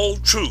that all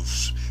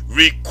truths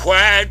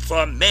required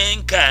for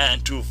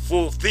mankind to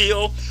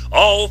fulfill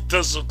all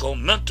physical,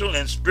 mental,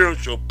 and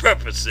spiritual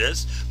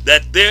purposes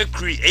that their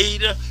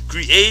Creator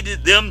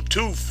created them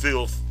to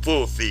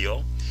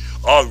fulfill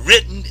are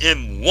written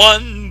in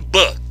one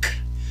book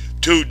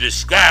to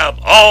describe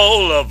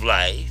all of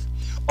life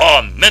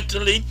are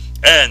mentally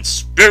and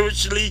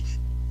spiritually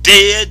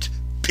dead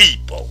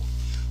people.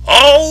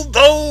 All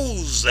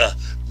those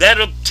that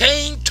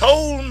obtain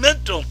total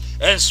mental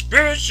and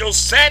spiritual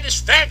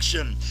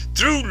satisfaction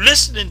through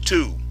listening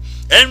to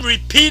and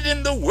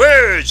repeating the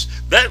words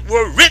that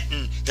were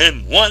written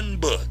in one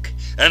book,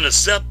 and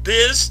accept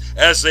this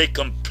as a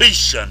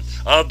completion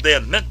of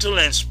their mental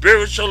and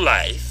spiritual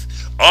life,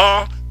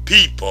 are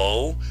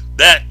people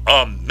that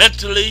are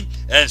mentally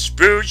and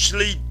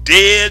spiritually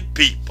dead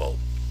people.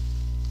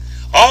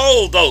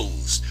 All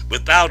those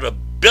without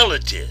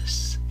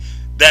abilities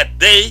that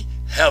they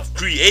have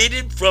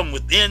created from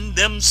within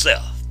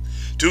themselves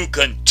to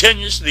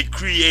continuously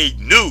create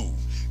new,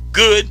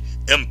 good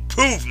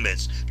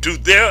improvements to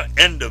their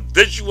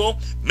individual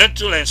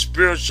mental and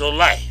spiritual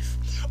life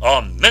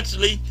are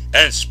mentally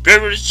and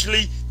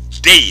spiritually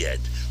dead.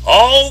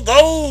 All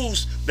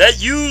those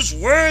that use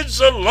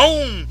words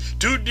alone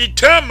to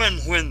determine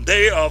when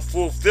they are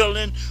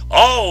fulfilling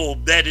all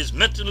that is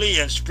mentally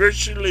and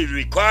spiritually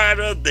required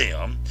of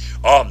them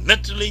are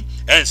mentally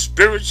and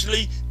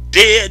spiritually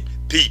dead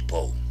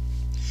people.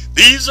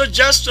 These are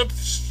just a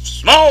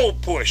small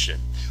portion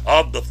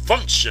of the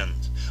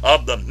functions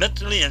of the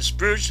mentally and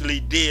spiritually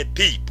dead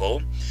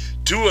people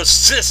to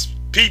assist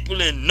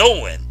people in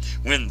knowing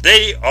when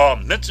they are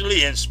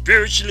mentally and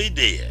spiritually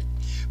dead.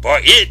 For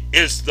it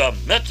is the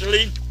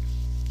mentally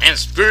and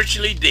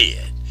spiritually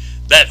dead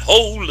that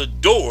hold the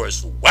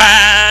doors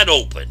wide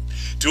open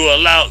to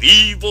allow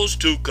evils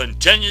to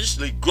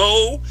continuously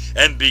grow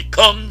and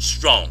become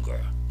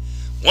stronger.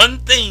 One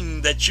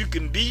thing that you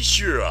can be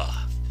sure of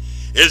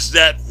is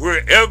that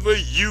wherever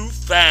you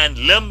find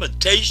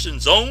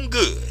limitations on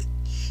good,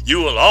 you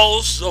will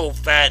also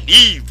find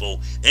evil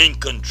in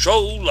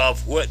control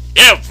of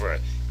whatever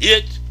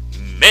it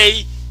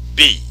may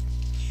be.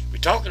 We're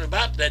talking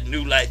about that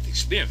new life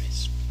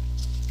experience.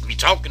 We're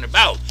talking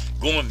about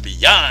going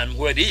beyond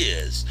what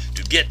is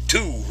to get to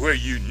where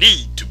you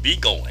need to be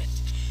going.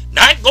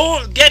 Not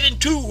getting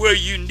to where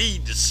you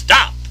need to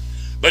stop,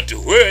 but to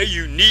where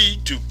you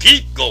need to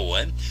keep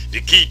going,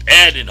 to keep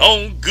adding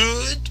on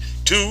good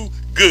to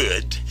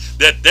good,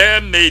 that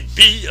there may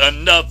be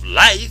enough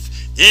life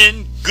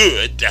in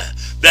good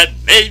that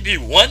maybe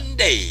one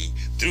day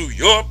through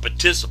your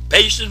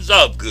participations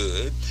of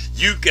good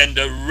you can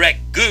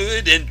direct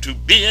good into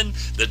being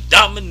the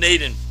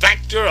dominating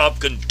factor of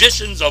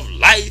conditions of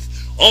life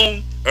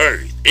on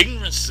earth.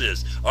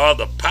 Ignorances are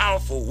the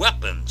powerful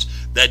weapons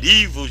that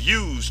evil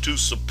use to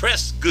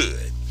suppress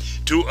good,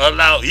 to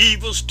allow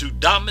evils to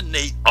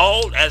dominate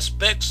all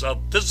aspects of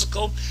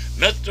physical,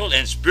 mental,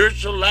 and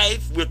spiritual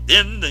life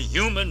within the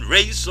human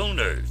race on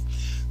earth.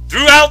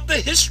 Throughout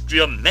the history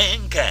of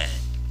mankind,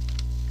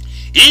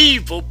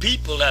 evil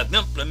people have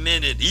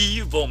implemented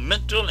evil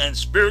mental and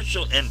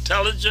spiritual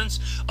intelligence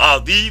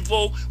of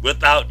evil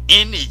without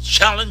any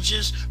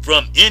challenges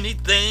from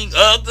anything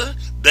other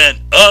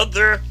than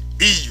other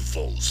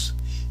evils.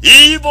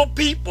 Evil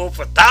people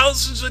for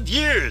thousands of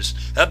years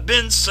have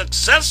been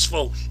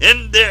successful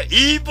in their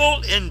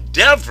evil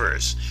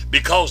endeavors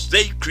because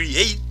they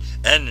create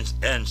and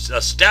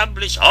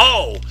establish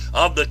all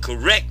of the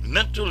correct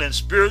mental and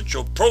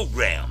spiritual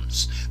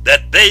programs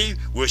that they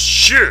were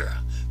sure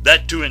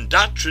that to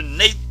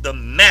indoctrinate the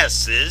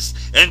masses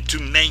into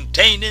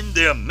maintaining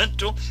their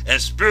mental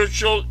and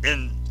spiritual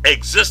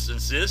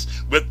existences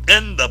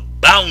within the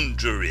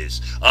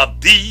boundaries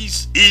of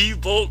these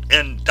evil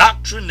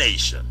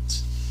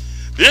indoctrinations.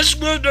 This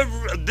will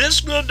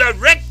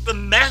direct the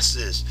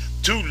masses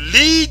to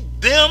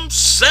lead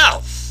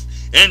themselves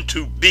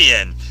into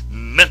being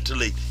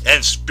mentally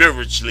and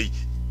spiritually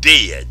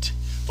dead.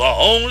 For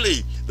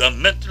only the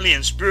mentally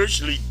and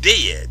spiritually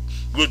dead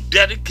will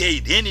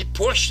dedicate any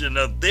portion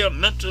of their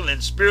mental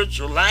and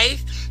spiritual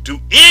life to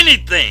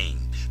anything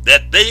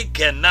that they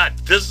cannot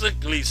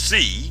physically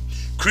see,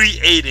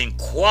 creating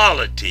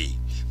quality,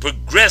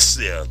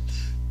 progressive,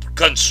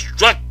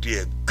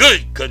 constructive,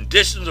 good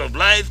conditions of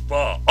life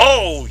for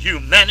all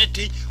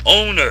humanity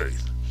on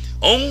earth.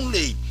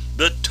 Only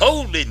the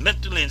totally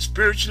mentally and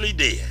spiritually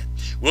dead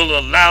will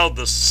allow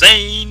the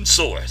same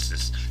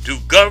sources to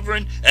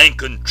govern and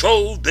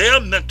control their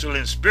mental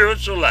and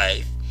spiritual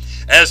life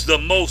as the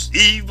most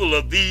evil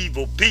of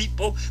evil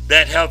people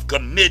that have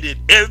committed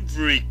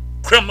every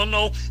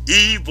criminal,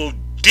 evil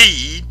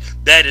deed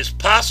that is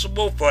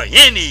possible for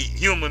any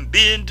human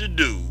being to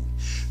do,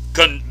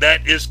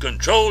 that is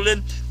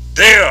controlling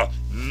their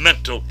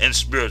mental and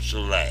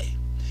spiritual life.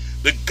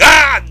 The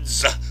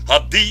gods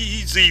of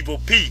these evil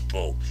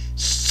people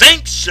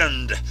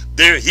sanctioned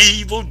their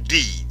evil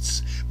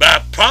deeds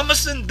by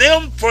promising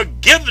them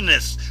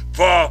forgiveness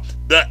for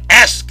the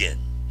asking,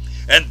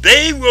 and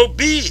they will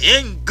be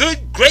in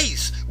good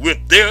grace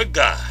with their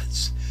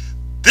gods.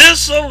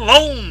 This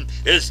alone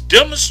is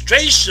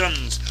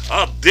demonstrations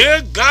of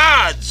their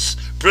gods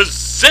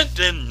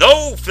presenting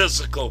no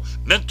physical,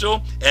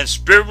 mental, and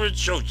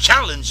spiritual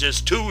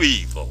challenges to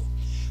evil.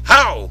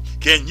 How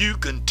can you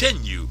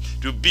continue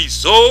to be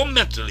so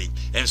mentally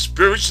and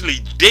spiritually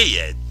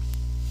dead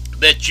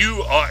that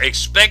you are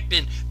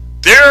expecting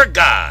their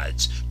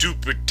gods to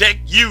protect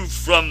you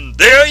from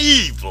their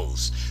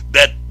evils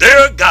that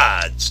their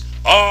gods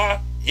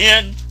are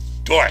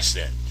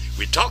endorsing?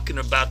 We're talking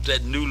about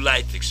that new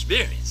life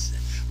experience.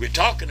 We're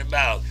talking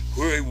about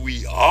where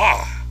we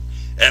are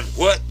and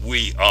what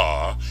we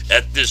are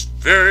at this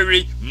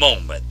very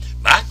moment.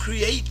 My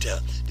Creator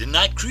did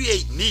not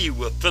create me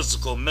with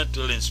physical,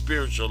 mental, and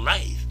spiritual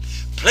life,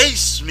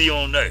 place me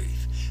on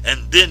earth,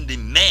 and then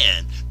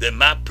demand that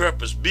my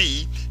purpose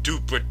be to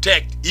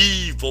protect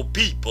evil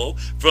people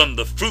from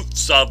the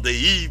fruits of the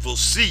evil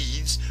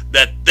seeds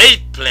that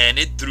they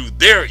planted through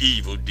their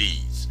evil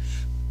deeds.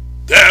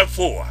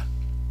 Therefore,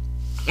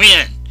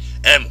 when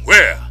and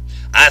where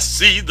I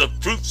see the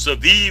fruits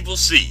of evil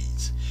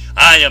seeds,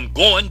 I am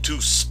going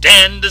to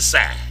stand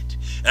aside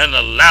and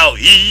allow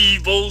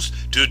evils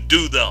to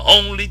do the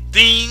only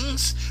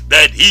things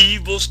that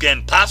evils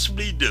can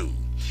possibly do,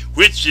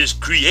 which is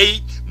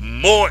create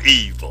more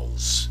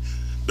evils.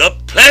 The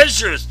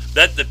pleasures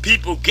that the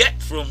people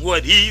get from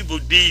what evil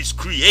deeds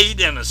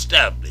create and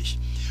establish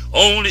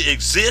only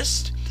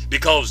exist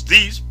because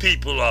these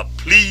people are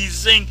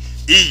pleasing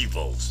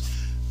evils,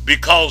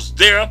 because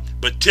their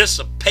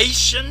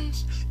participation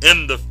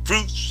in the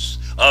fruits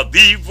of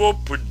evil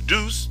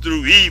produced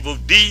through evil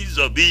deeds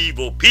of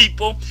evil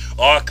people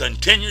are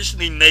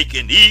continuously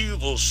making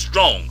evil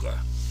stronger.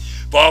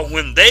 For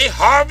when they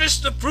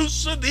harvest the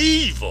fruits of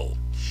evil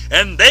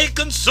and they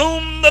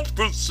consume the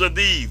fruits of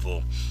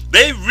evil,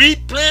 they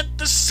replant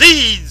the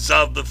seeds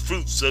of the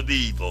fruits of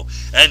evil,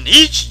 and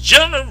each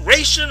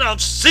generation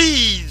of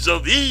seeds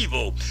of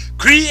evil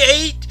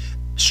create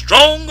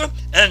stronger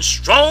and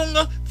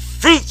stronger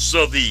fruits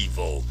of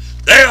evil.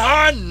 There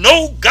are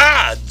no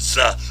gods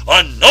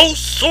or no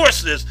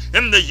sources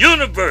in the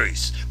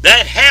universe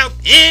that have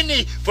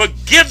any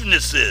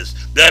forgivenesses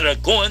that are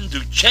going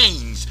to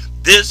change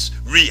this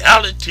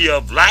reality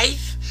of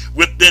life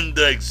within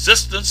the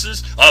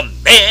existences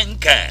of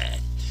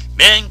mankind.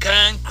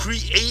 Mankind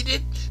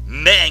created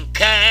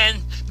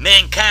mankind.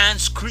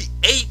 Mankind's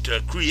creator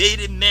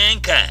created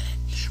mankind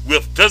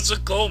with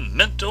physical,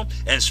 mental,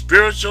 and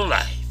spiritual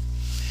life,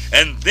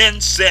 and then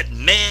set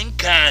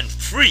mankind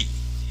free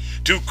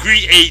to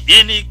create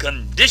any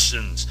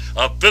conditions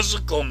of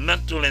physical,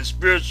 mental, and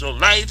spiritual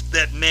life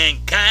that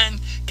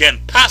mankind can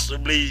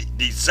possibly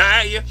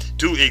desire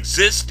to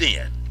exist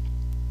in.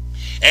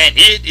 And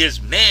it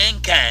is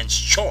mankind's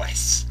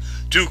choice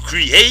to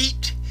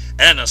create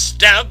and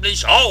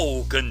establish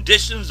all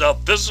conditions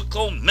of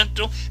physical,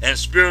 mental, and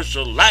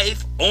spiritual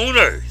life on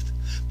earth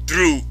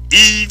through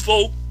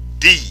evil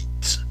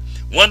deeds.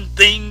 One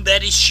thing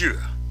that is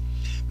sure,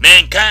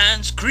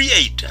 mankind's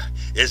creator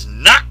is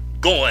not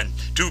going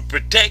to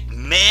protect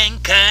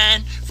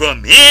mankind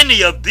from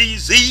any of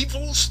these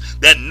evils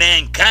that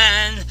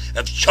mankind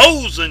have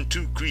chosen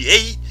to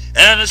create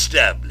and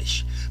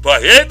establish. For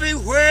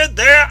everywhere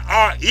there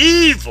are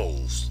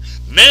evils,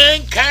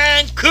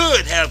 mankind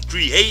could have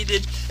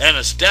created and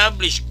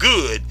established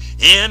good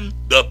in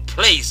the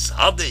place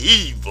of the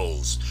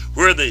evils,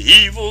 where the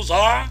evils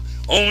are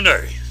on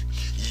earth.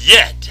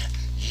 Yet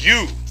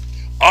you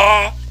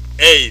are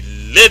a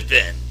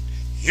living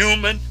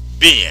human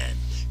being,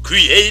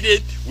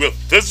 created with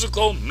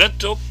physical,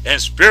 mental, and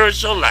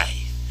spiritual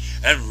life.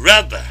 And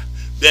rather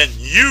than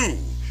you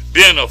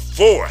being a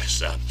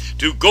force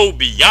to go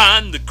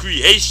beyond the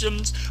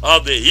creations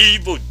of the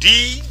evil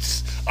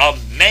deeds of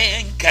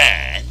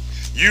mankind,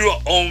 you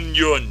are on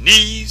your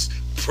knees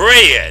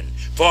praying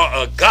for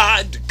a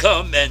God to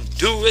come and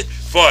do it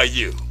for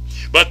you.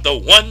 But the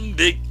one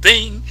big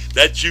thing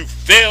that you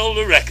fail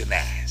to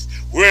recognize,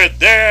 where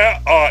there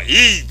are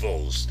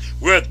evils,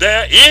 where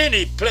there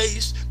any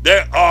place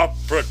there are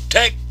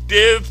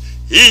progressive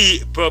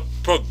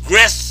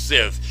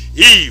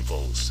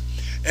evils,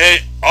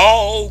 and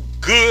all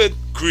good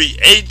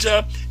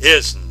creator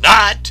is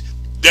not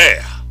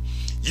there.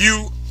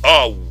 You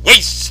are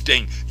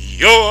wasting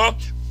your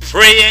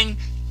praying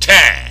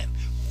time.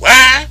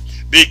 Why?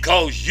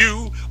 Because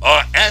you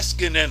are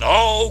asking an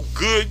all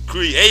good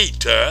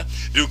creator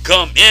to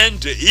come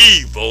into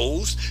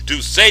evils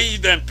to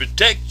save and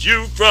protect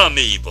you from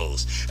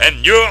evils.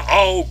 And your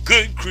all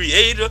good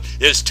creator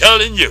is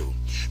telling you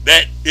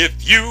that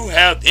if you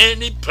have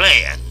any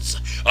plans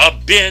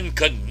of being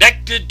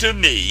connected to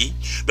me,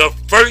 the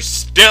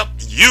first step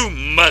you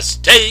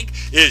must take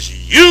is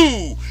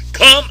you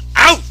come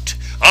out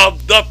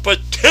of the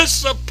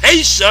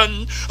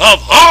participation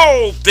of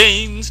all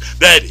things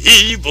that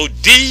evil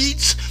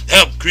deeds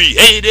have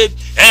created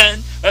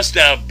and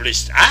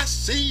established. I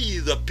see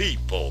the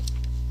people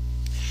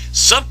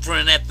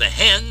suffering at the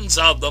hands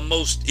of the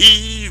most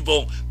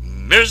evil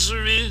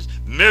misusers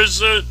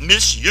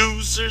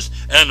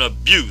and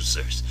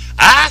abusers.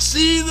 I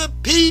see the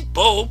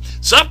people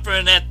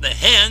suffering at the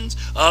hands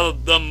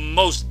of the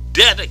most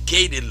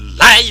dedicated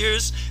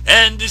liars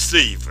and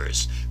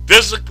deceivers,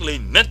 physically,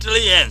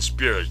 mentally, and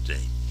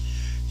spiritually.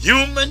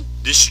 Human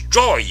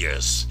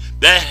destroyers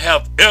that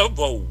have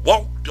ever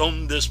walked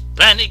on this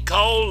planet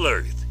called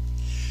Earth.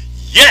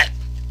 Yet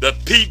the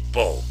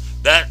people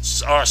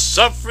that are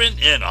suffering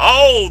in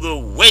all the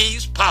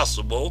ways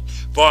possible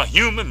for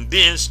human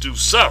beings to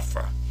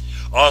suffer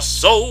are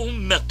so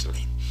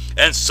mentally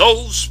and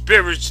so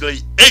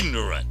spiritually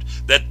ignorant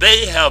that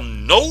they have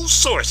no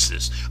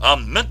sources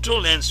of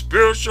mental and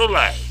spiritual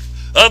life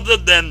other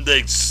than the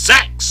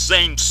exact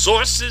same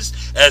sources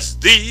as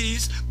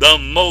these, the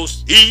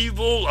most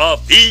evil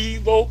of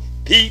evil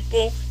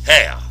people,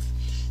 have.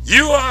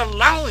 You are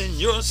allowing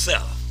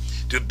yourself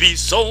to be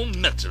so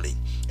mentally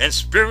and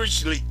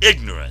spiritually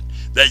ignorant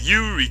that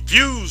you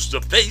refuse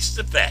to face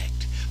the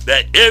fact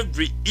that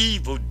every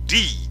evil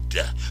deed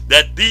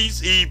that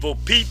these evil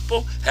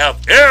people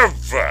have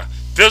ever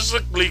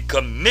physically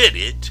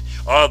committed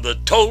are the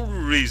total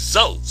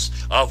results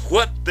of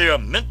what their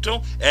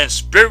mental and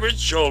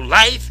spiritual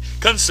life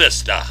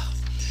consists of.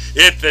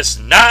 If it's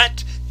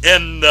not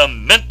in the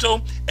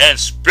mental and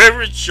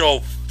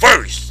spiritual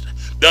first,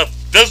 the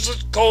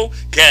physical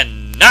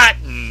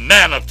cannot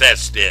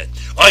manifest it.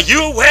 Are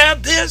you aware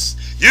of this?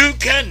 You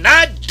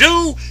cannot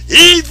do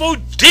evil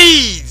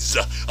deeds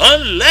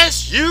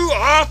unless you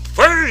are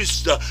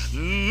first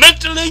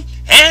mentally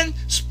and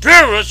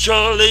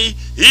spiritually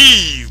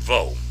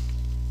evil.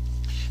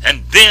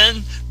 And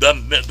then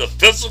the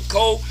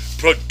physical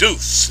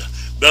produce,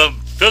 the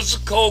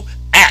physical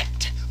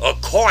act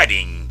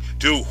according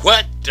to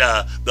what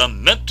the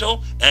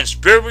mental and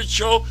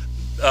spiritual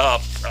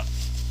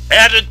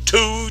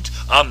attitude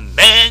of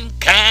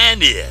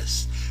mankind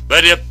is.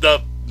 But if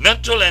the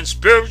mental and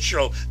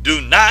spiritual do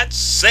not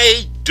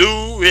say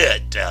do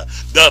it,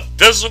 the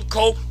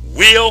physical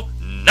will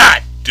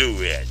not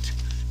do it.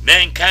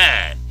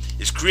 Mankind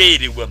is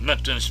created with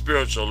mental and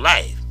spiritual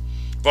life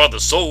for the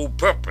sole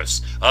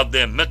purpose of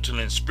their mental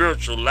and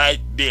spiritual life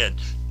being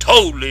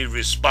totally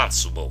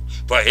responsible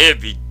for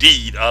every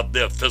deed of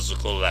their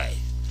physical life.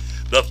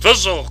 The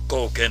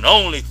physical can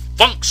only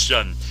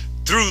function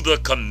through the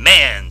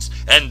commands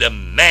and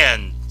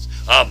demands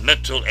of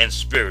mental and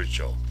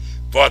spiritual.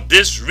 For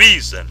this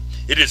reason,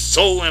 it is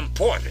so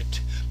important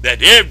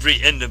that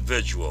every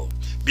individual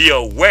be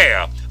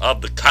aware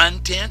of the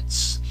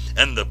contents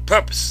and the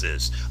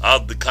purposes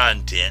of the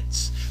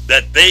contents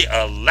that they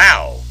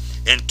allow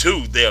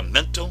into their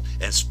mental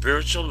and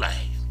spiritual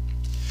life.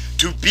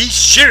 To be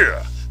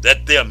sure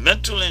that their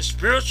mental and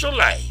spiritual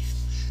life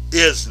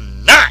is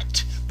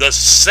not the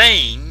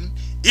same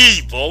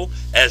evil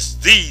as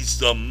these,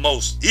 the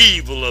most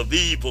evil of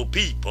evil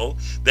people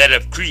that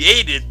have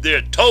created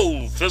their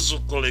total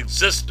physical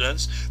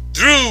existence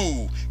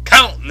through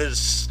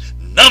countless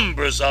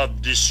numbers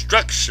of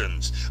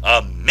destructions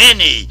of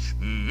many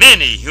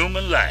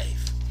human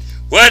life.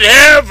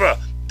 Whatever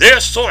their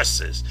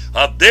sources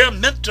of their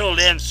mental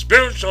and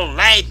spiritual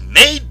life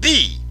may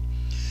be,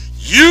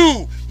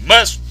 you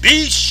must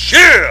be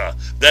sure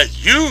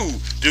that you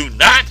do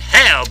not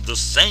have the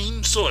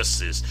same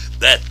sources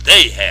that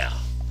they have,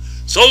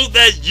 so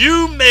that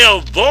you may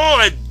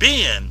avoid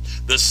being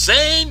the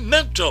same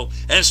mental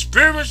and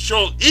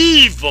spiritual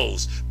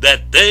evils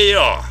that they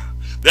are,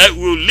 that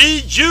will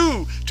lead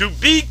you to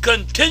be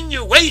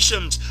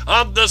continuations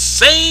of the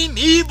same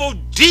evil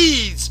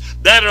deeds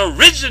that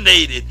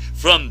originated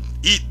from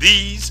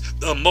these,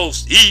 the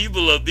most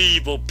evil of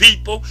evil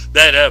people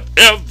that have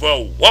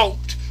ever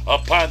walked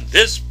upon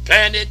this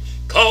planet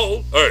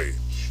called Earth.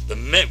 The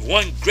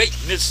one great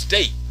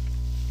mistake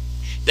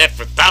that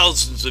for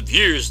thousands of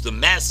years the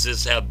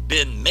masses have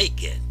been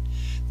making,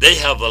 they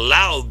have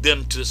allowed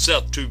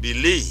themselves to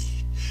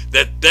believe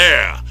that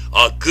there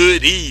are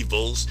good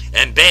evils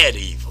and bad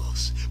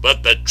evils.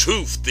 But the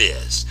truth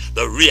is,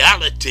 the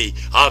reality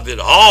of it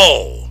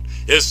all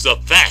is the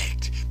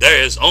fact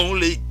there is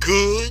only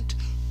good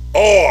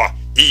or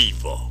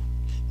evil.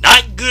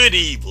 Not good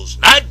evils,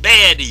 not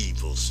bad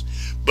evils,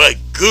 but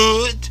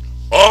good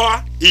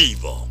or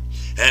evil.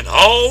 And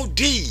all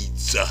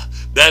deeds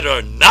that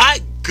are not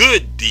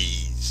good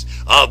deeds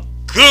of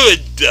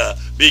good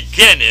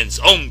beginnings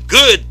on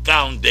good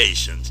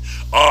foundations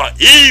are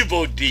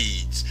evil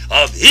deeds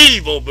of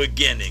evil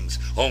beginnings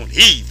on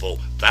evil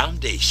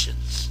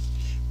foundations.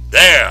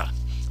 There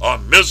are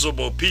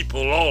miserable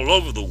people all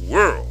over the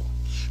world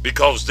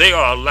because they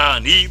are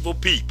allowing evil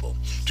people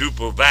to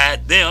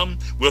provide them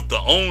with the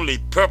only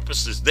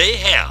purposes they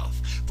have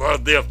for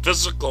their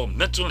physical,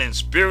 mental, and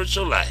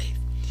spiritual life.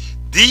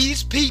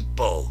 These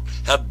people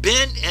have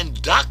been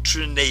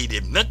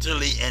indoctrinated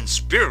mentally and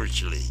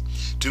spiritually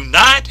to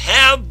not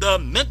have the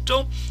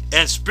mental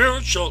and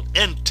spiritual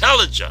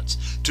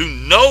intelligence to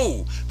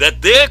know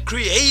that their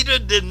Creator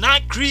did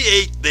not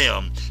create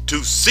them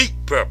to seek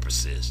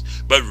purposes,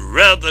 but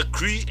rather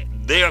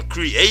their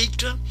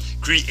Creator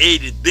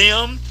created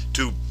them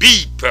to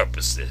be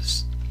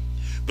purposes.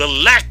 The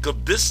lack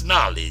of this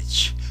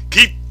knowledge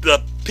keeps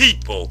the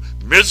people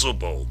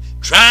miserable,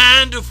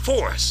 trying to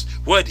force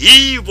what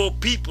evil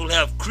people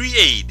have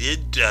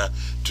created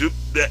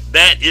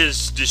that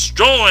is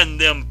destroying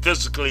them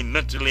physically,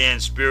 mentally,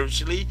 and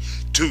spiritually,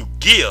 to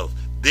give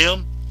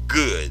them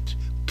good,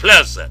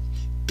 pleasant,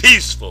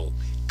 peaceful,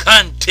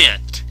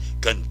 content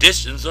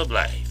conditions of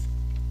life.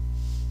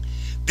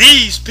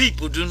 These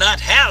people do not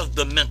have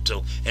the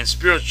mental and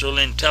spiritual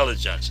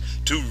intelligence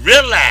to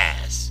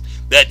realize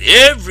that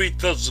every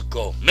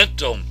physical,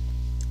 mental,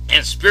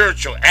 and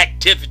spiritual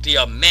activity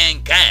of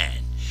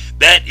mankind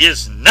that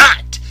is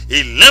not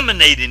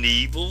eliminating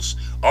evils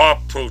or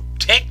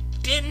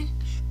protecting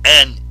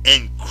and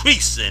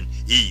increasing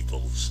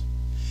evils.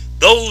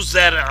 Those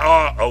that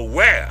are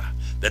aware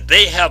that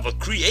they have a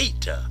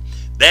Creator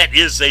that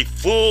is a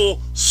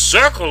full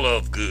circle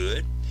of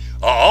good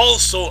are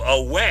also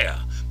aware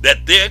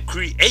that their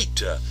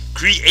Creator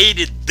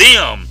created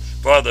them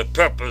for the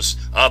purpose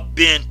of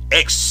being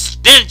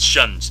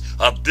extensions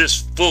of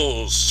this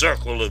full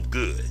circle of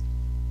good.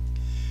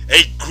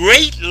 A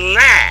great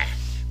lie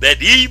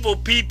that evil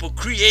people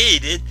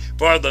created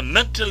for the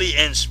mentally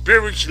and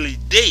spiritually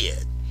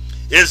dead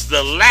is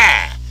the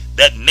lie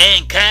that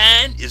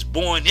mankind is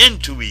born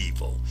into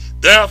evil.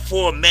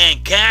 Therefore,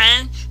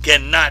 mankind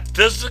cannot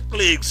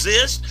physically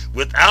exist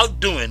without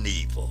doing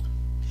evil.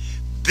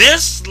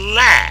 This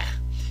lie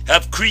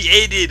have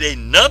created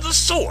another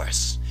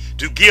source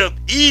to give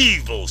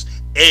evils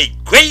a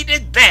great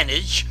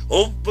advantage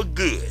over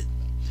good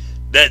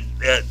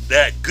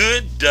that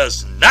good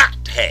does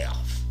not have.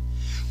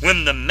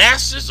 When the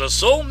masses are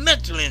so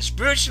mentally and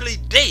spiritually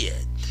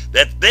dead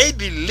that they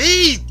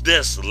believe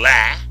this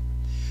lie,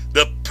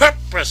 the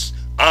purpose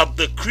of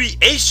the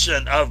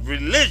creation of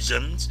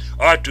religions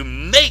are to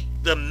make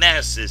the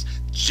masses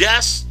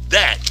just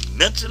that,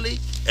 mentally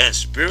and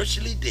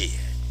spiritually dead.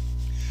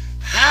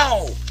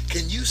 How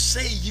can you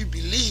say you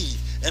believe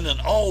in an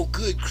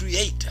all-good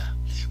Creator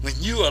when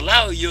you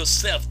allow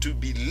yourself to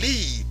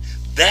believe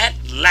that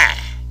lie,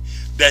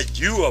 that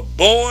you are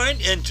born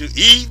into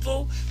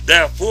evil,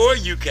 therefore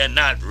you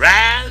cannot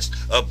rise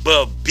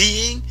above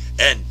being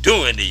and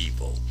doing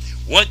evil?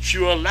 Once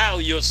you allow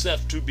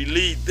yourself to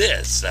believe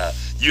this,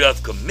 you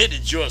have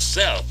committed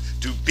yourself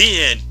to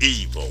being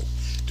evil,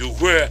 to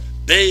where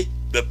the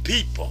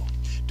people,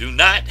 do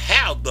not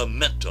have the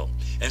mental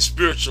and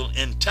spiritual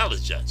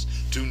intelligence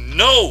to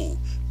know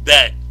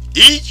that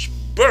each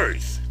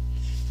birth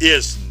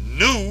is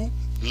new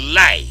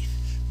life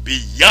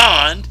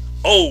beyond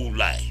old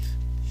life,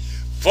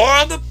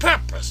 for the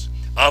purpose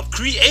of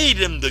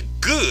creating the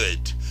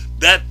good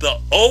that the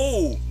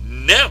old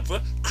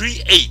never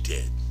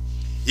created.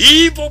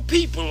 Evil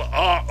people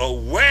are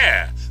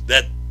aware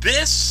that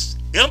this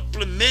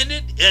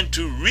implemented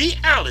into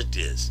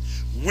realities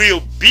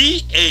will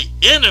be an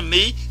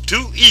enemy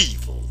to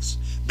evils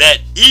that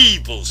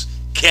evils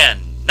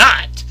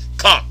cannot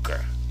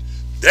conquer.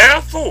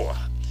 Therefore,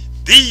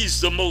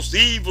 these, the most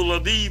evil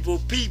of evil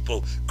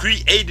people,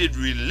 created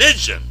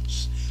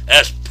religions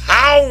as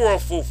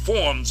powerful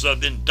forms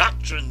of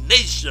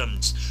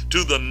indoctrinations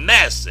to the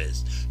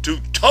masses to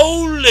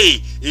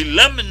totally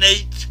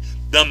eliminate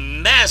the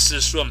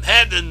masses from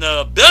having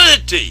the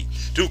ability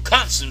to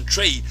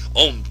concentrate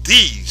on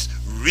these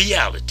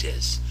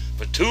realities.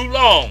 For too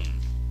long,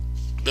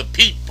 the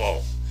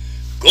people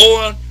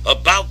going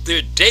about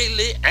their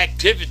daily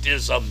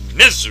activities of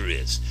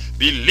miseries,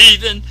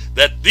 believing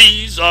that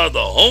these are the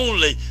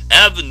only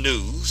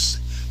avenues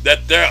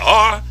that there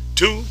are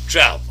to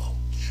travel,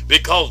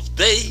 because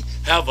they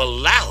have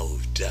allowed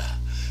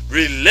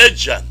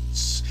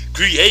religions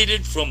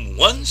created from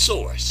one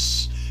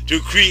source to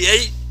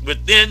create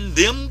within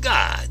them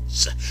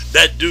gods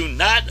that do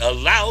not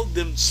allow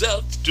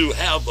themselves to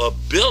have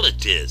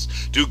abilities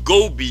to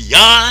go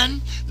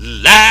beyond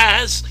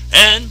lies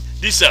and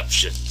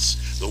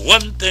deceptions. The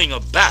one thing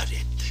about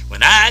it,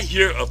 when I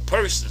hear a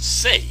person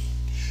say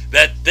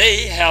that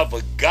they have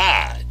a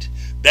God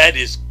that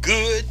is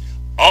good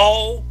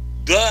all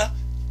the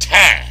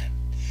time.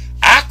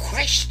 I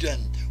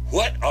question,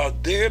 what are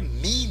their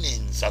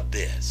meanings of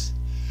this?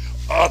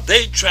 Are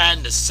they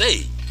trying to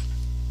say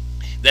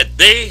that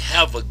they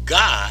have a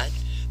God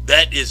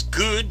that is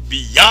good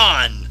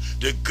beyond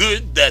the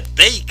good that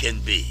they can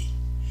be?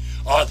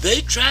 Are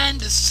they trying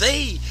to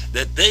say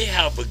that they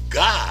have a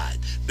God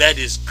that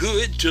is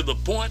good to the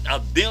point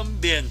of them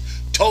being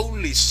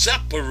totally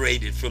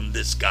separated from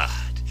this God?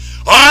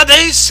 Are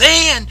they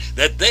saying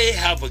that they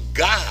have a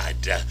God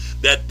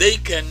that they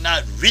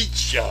cannot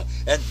reach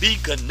and be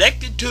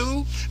connected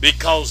to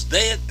because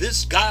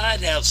this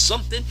God has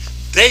something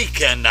they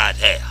cannot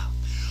have?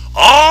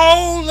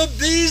 All of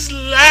these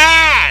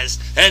lies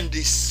and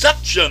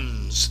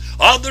deceptions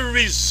are the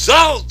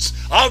results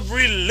of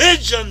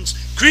religions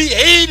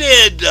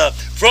created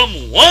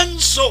from one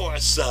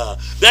source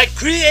that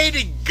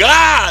created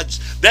gods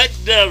that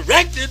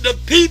directed the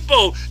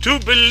people to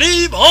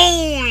believe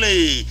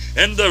only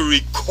in the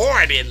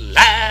recorded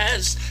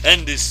lies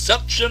and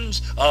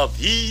deceptions of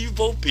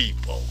evil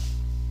people.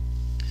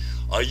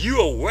 Are you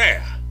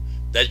aware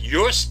that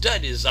your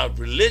studies of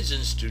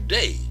religions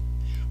today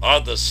are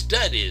the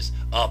studies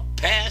of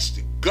past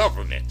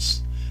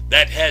governments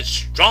that had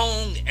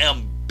strong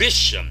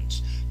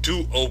ambitions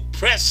to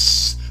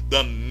oppress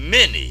the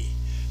many,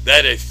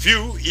 that a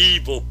few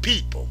evil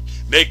people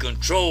may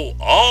control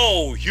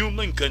all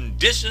human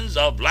conditions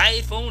of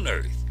life on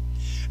earth?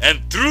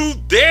 And through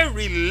their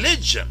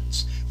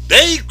religions,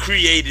 they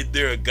created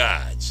their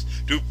gods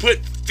to put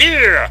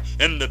fear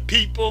in the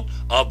people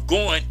of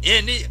going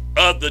any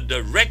other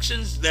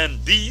directions than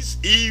these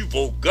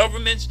evil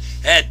governments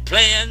had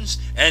plans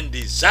and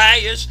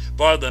desires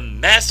for the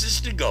masses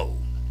to go.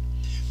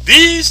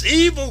 These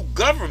evil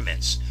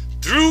governments,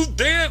 through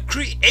their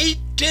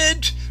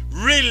created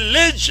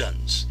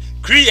religions,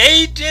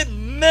 created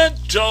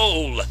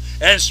mental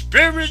and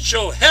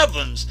spiritual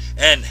heavens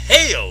and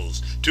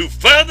hells to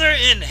further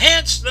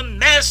enhance the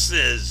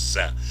masses'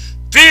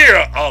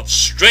 fear of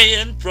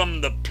straying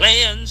from the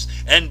plans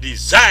and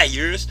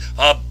desires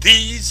of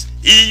these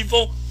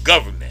evil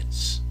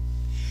governments.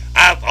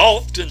 I've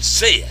often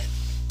said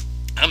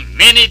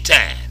many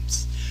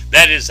times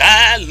that as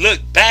I look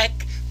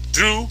back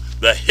through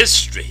the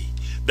history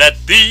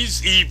that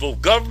these evil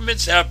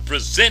governments have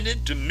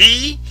presented to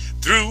me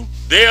through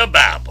their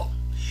Bible,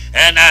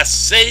 and I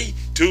say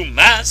to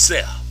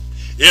myself,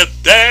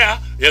 if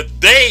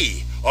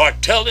they are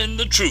telling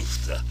the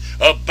truth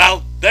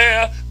about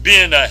there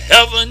being a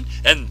heaven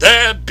and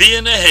there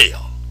being a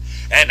hell,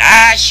 and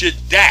I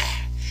should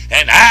die,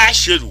 and I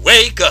should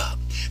wake up,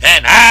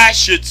 and I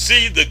should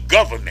see the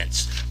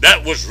governments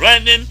that was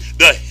running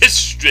the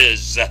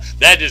histories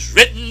that is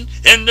written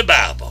in the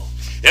Bible,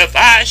 if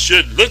I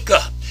should look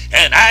up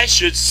and I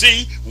should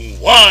see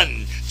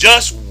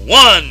just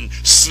one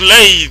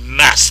slave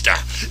master,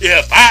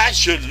 if I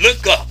should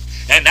look up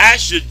and I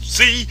should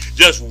see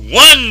just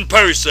one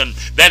person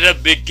that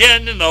have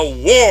begun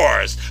the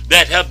wars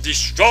that have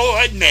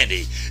destroyed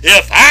many,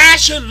 if I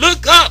should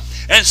look up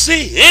and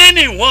see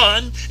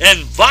anyone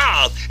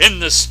involved in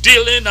the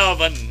stealing of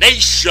a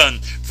nation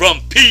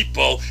from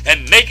people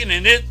and making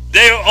it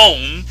their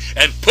own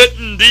and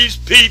putting these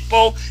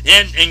people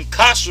in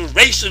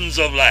incarcerations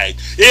of life,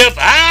 if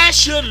I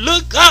should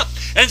look up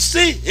and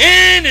see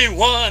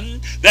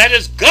anyone that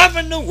has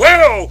governed the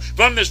world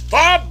from as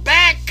far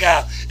back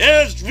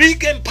as we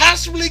can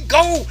possibly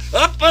go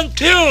up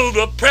until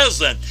the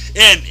present,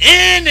 in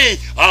any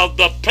of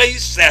the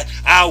places that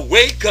I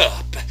wake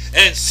up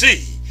and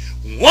see,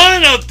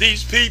 one of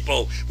these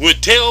people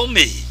would tell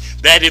me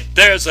that if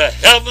there's a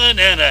heaven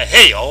and a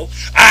hell,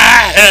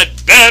 I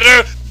had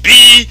better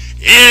be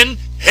in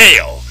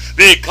hell,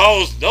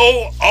 because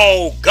no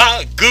all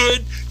God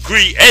good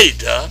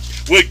creator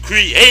would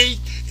create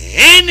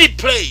any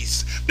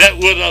place that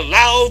would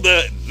allow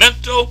the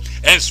mental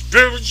and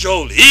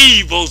spiritual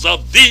evils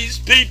of these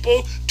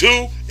people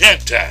to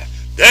enter.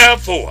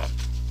 Therefore,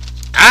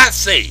 I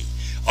say,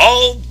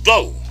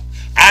 although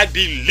I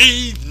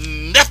believe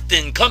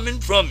nothing coming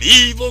from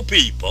evil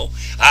people,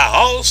 I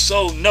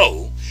also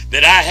know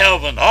that I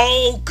have an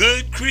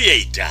all-good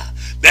creator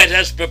that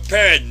has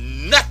prepared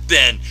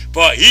nothing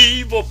for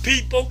evil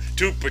people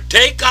to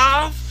partake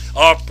of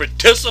or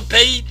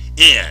participate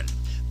in.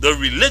 The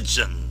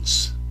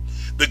religions,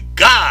 the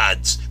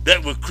gods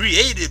that were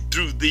created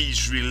through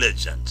these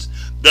religions,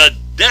 the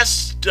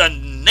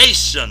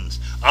destinations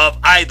of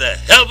either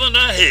heaven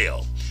or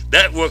hell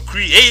that were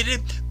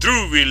created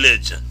through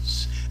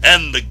religions,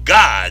 and the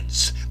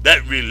gods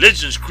that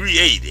religions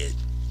created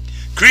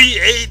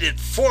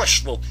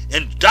forceful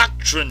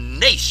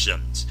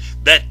indoctrinations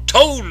that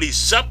totally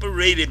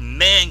separated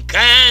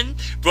mankind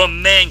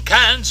from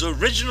mankind's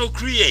original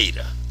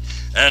creator,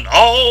 and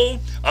all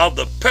of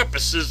the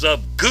purposes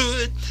of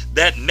good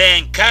that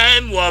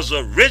mankind was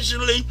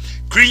originally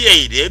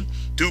created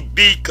to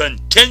be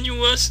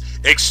continuous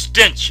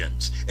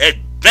extensions,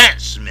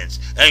 advancements,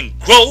 and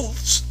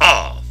growths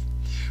of.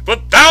 For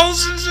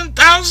thousands and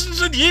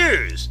thousands of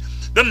years,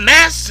 the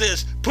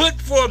masses put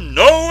forth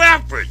no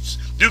efforts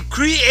to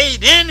create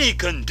any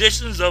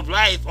conditions of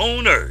life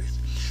on earth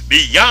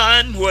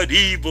beyond what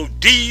evil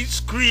deeds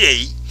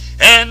create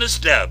and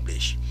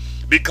establish,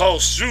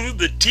 because through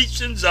the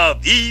teachings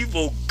of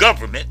evil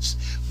governments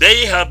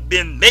they have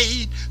been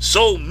made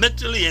so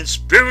mentally and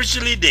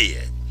spiritually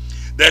dead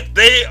that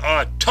they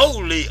are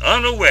totally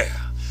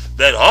unaware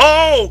that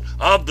all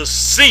of the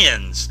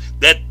sins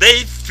that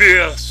they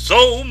fear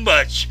so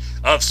much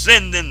of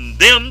sending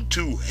them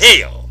to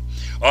hell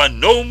are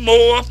no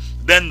more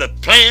than the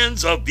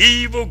plans of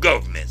evil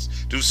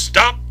governments to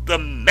stop the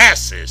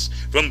masses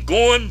from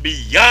going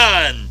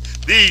beyond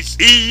these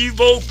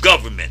evil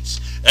governments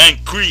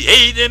and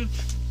creating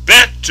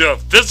better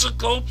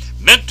physical,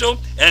 mental,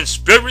 and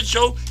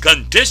spiritual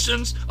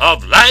conditions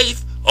of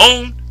life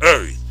on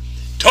earth.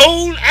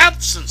 Total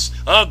absence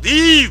of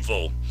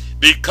evil,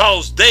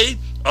 because they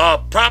are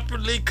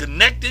properly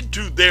connected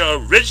to their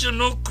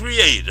original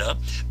creator,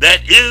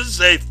 that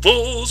is a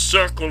full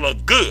circle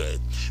of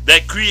good,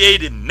 that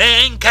created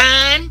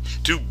mankind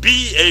to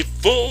be a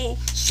full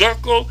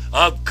circle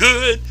of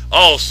good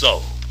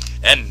also.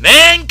 And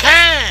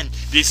mankind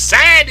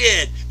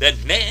decided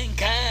that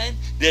mankind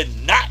did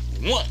not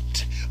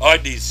want or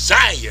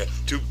desire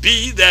to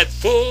be that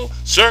full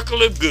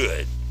circle of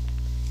good.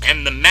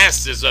 And the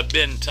masses have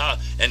been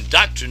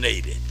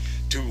indoctrinated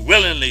to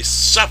willingly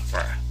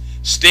suffer,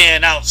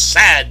 staying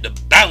outside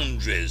the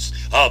boundaries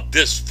of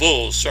this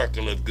full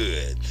circle of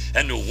good.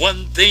 And the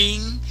one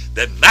thing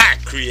that my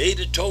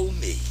Creator told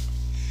me,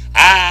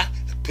 I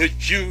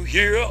put you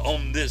here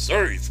on this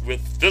earth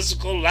with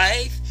physical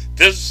life,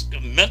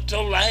 physical,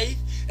 mental life,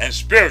 and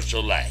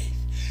spiritual life.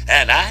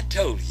 And I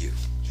told you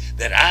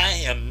that I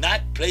am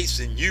not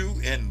placing you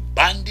in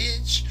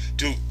bondage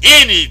to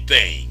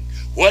anything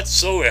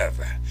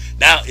whatsoever.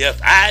 Now, if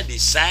I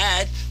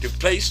decide to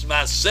place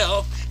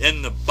myself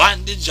in the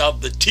bondage of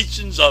the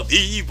teachings of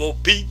evil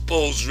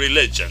people's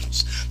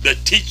religions, the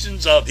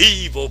teachings of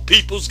evil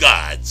people's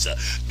gods,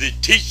 the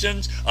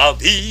teachings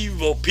of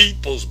evil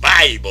people's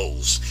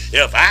Bibles,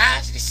 if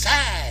I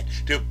decide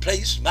to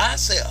place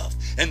myself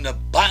in the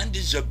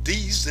bondage of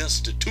these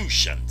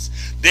institutions,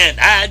 then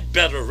I'd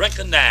better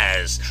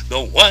recognize the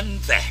one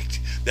fact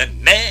that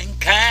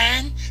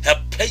mankind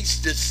have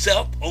placed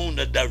itself on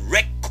a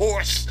direct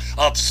course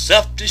of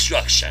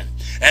self-destruction.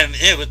 And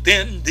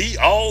within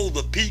all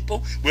the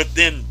people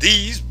within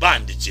these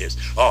bondages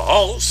are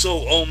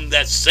also on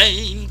that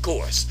same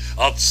course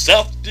of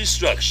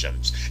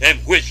self-destructions in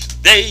which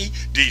they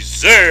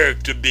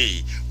deserve to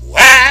be.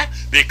 Why?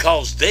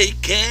 Because they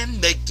can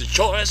make the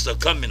choice of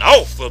coming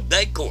off of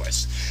that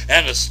course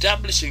and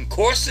establishing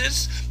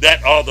courses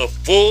that are the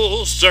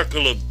full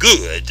circle of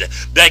good,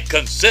 that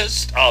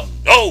consist of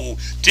no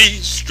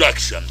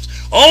destructions.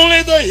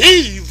 Only the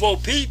evil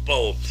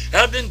people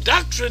have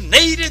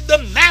indoctrinated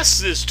the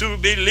masses to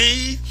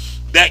believe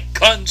that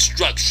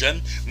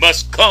construction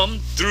must come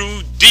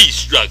through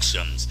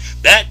destructions.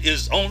 That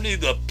is only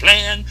the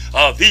plan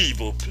of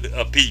evil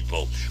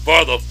people.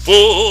 For the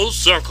full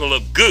circle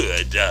of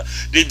good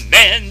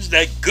demands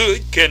that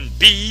good can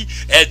be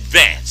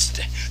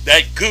advanced,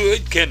 that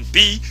good can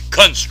be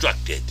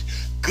constructed,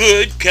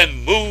 good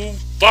can move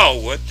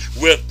forward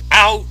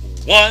without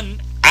one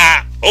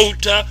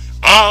iota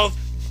of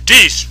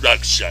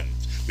destruction.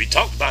 We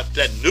talk about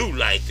that new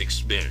life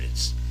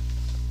experience.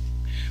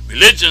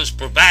 Religions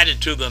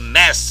provided to the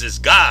masses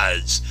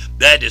gods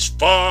that is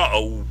far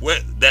away,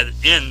 that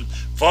in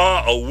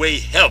far away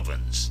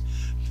heavens.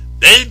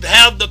 They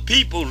have the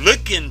people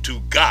looking to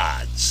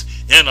gods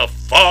in a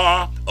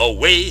far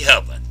away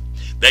heaven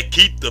that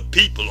keep the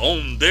people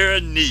on their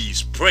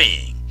knees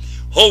praying,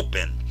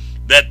 hoping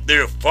that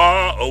their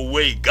far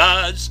away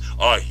gods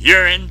are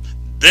hearing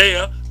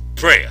their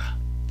prayer.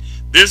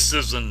 This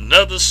is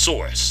another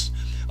source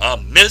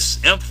of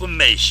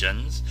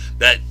misinformation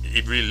that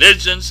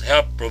religions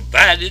have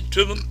provided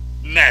to the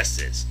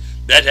masses,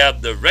 that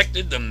have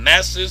directed the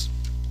masses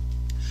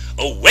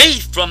away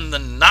from the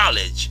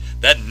knowledge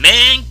that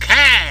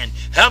mankind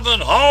have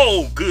an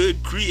all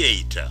good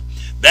creator,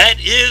 that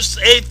is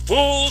a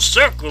full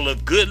circle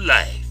of good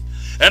life,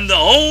 and the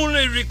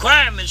only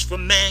requirements for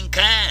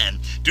mankind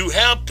to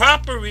have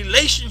proper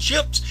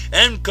relationships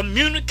and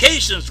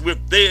communications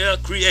with their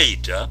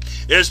creator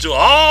is to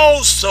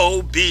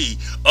also be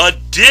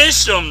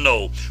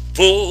additional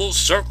full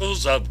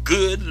circles of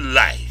good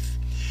life,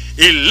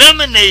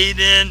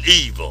 eliminating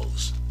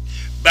evils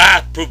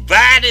by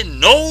providing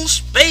no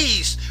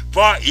space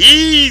for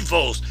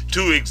evils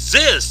to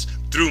exist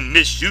through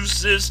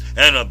misuses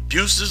and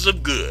abuses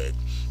of good,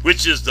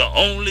 which is the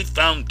only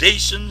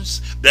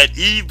foundations that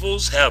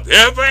evils have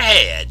ever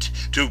had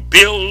to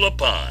build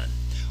upon.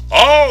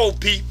 All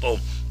people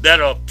that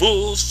are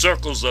full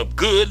circles of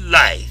good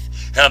life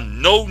have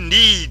no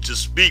need to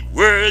speak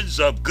words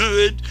of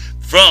good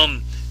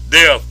from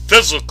their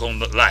physical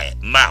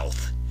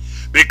mouth,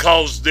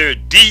 because their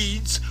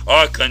deeds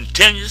are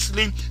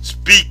continuously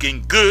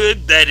speaking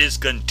good, that is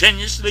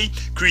continuously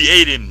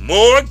creating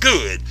more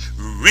good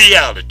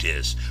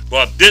realities.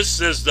 For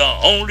this is the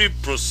only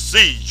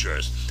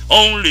procedures,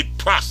 only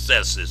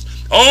processes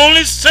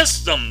Only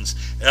systems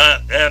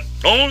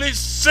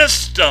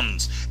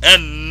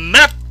and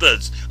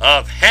methods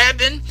of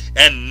having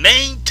and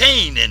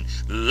maintaining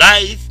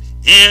life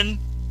in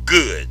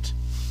good.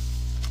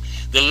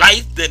 The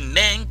life that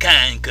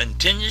mankind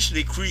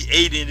continuously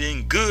created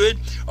in good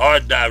are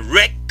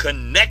direct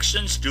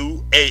connections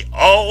to a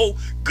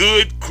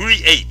all-good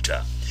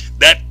creator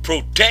that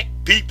protect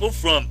people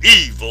from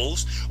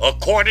evils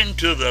according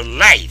to the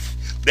life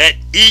that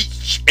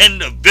each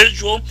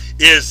individual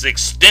is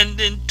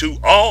extending to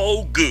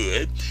all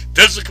good,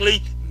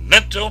 physically,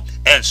 mental,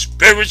 and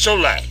spiritual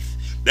life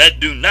that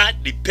do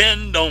not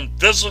depend on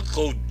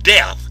physical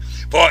death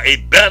for a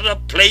better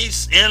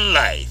place in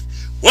life.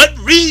 What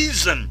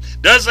reason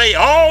does a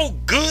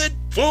all-good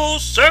full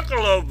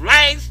circle of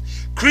life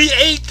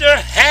creator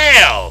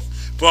have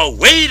for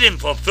waiting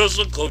for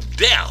physical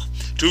death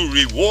to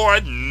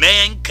reward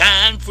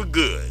mankind for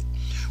good,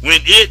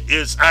 when it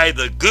is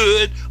either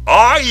good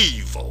or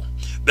evil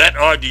that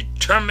are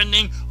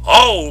determining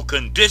all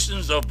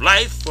conditions of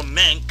life for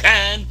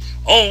mankind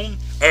on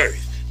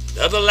earth?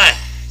 Other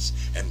lies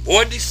and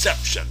more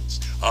deceptions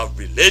of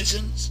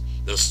religions,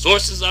 the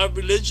sources of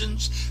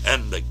religions,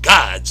 and the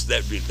gods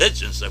that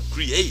religions have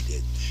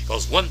created.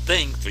 Because one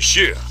thing for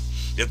sure,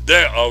 if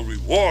there are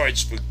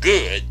rewards for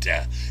good,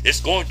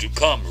 it's going to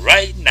come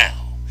right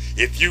now.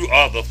 If you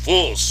are the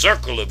full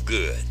circle of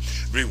good,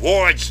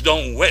 rewards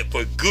don't wait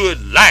for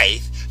good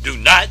life, do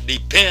not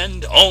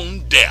depend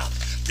on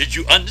death. Did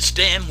you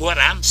understand what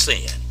I'm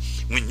saying?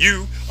 When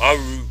you are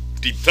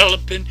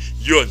developing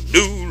your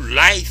new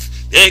life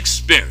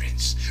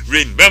experience,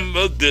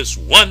 remember this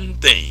one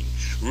thing: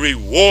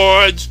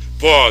 rewards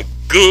for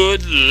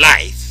good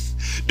life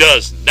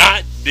does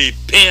not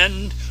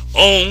depend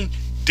on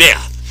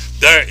death.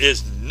 There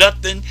is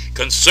nothing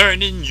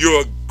concerning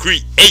your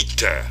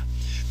creator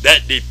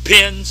that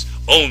depends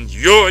on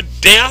your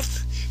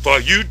death for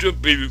you to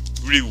be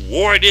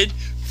rewarded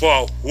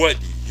for what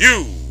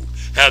you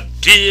have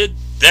did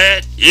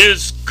that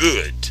is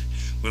good.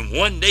 When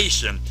one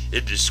nation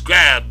is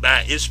described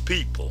by its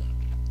people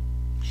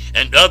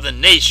and other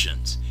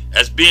nations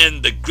as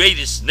being the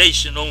greatest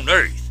nation on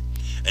earth,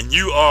 and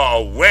you are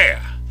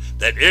aware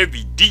that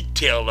every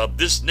detail of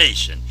this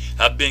nation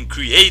have been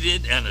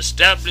created and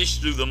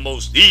established through the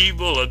most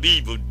evil of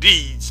evil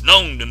deeds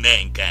known to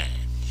mankind,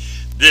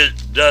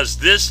 does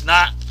this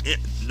not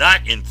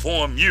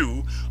inform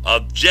you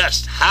of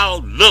just how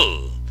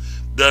little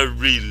the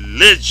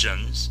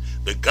religions,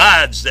 the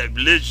gods that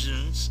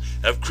religions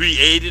have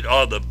created,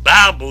 or the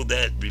Bible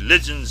that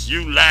religions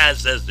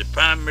utilize as the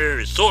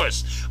primary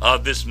source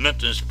of this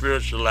mental and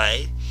spiritual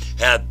life,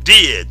 have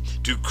did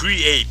to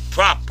create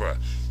proper,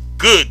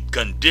 good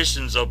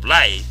conditions of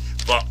life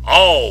for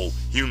all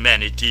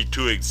humanity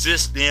to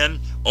exist in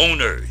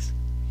on earth?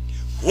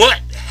 What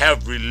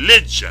have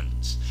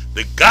religions,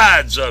 the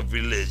gods of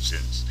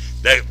religions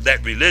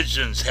that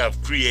religions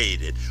have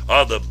created,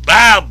 or the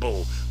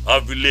Bible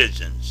of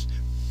religions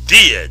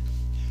did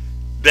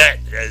that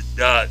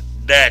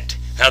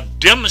have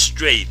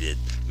demonstrated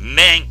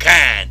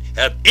mankind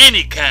have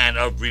any kind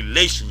of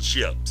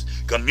relationships,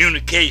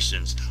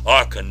 communications,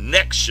 or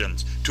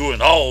connections to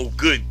an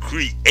all-good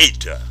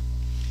creator?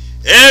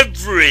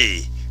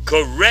 Every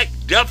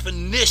correct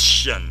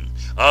definition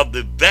of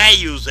the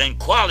values and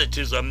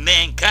qualities of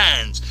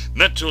mankind's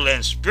mental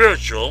and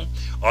spiritual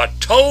are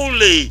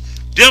totally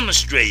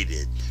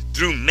demonstrated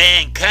through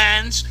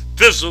mankind's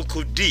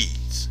physical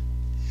deeds.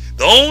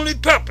 The only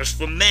purpose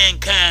for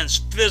mankind's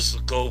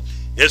physical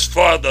is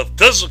for the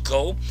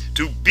physical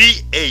to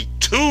be a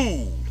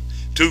tool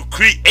to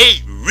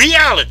create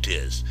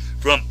realities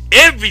from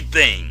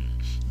everything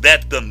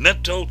that the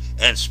mental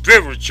and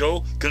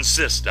spiritual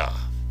consist of.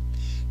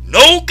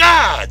 No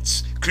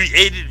gods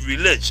created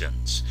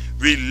religions.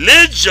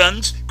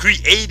 Religions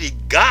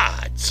created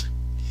gods.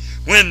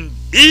 When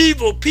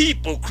evil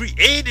people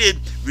created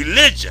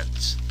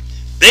religions,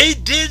 they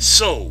did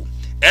so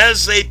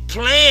as a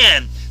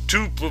plan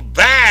to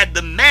provide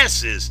the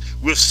masses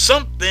with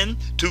something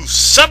to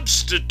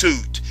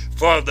substitute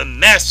for the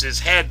masses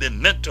having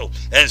mental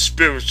and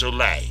spiritual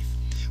life,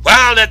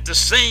 while at the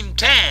same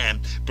time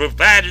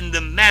providing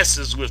the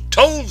masses with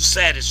total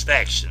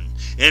satisfaction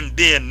in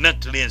being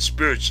mentally and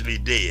spiritually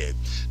dead,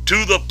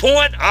 to the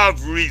point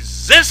of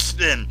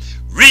resisting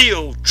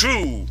real,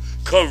 true,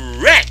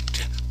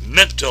 correct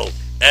mental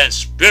and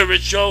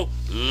spiritual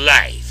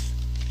life.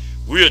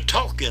 We are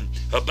talking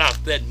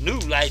about that new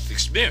life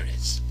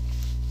experience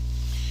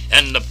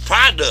and the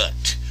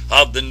product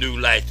of the new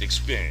life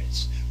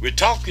experience. We're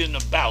talking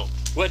about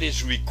what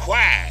is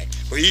required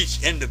for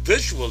each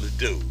individual to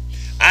do.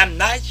 I'm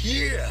not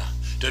here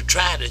to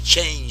try to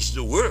change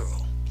the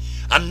world.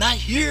 I'm not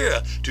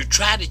here to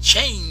try to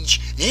change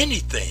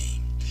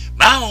anything.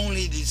 My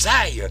only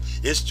desire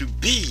is to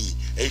be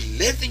a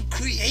living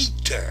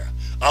creator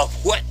of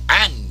what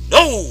I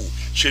know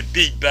should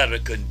be better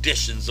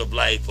conditions of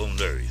life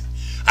on earth.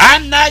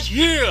 I'm not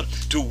here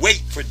to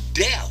wait for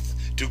death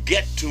to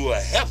get to a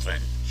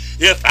heaven.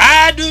 if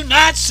I do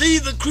not see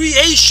the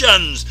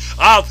creations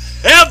of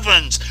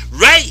heavens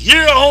right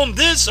here on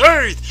this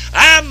earth,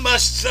 I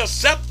must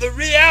accept the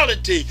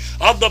reality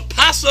of the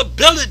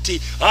possibility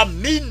of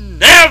me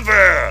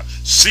never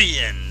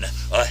seeing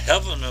a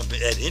heaven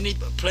at any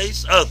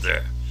place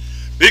other.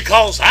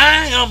 Because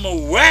I am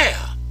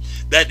aware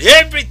that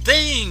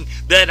everything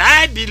that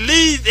I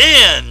believe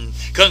in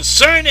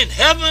concerning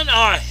heaven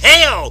or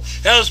hell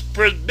has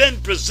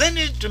been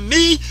presented to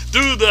me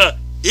through the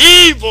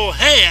evil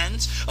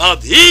hands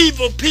of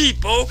evil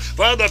people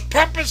for the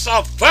purpose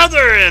of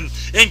further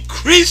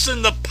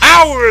increasing the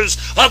powers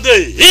of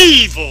the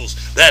evils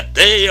that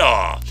they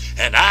are.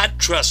 And I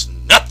trust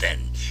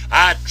nothing.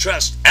 I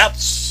trust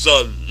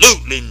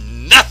absolutely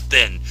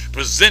nothing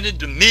presented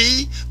to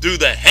me through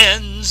the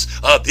hands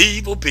of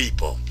evil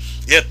people.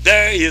 If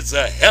there is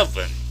a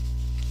heaven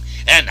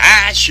and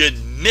I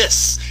should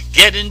miss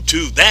getting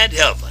to that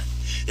heaven,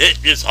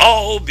 it is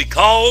all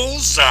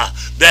because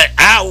that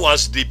I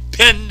was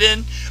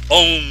dependent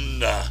on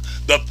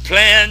the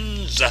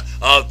plans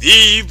of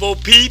evil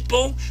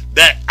people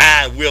that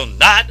I will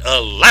not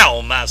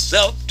allow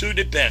myself to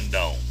depend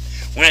on.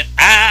 When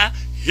I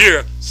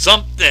hear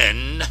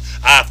something,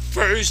 I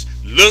first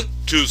look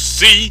to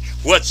see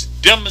what's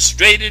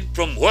demonstrated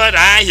from what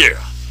I hear.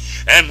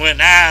 And when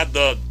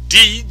the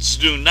deeds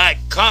do not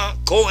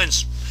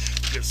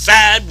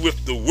coincide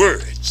with the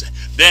words,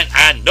 then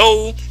I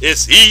know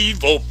it's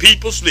evil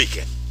people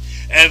speaking.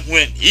 And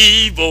when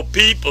evil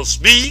people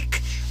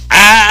speak,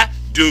 I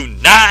do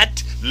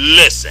not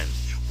listen.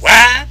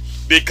 Why?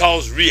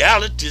 Because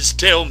realities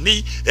tell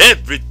me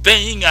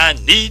everything I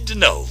need to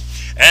know.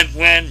 And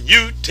when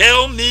you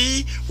tell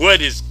me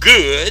what is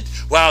good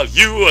while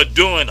you are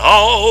doing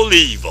all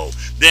evil,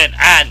 then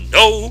I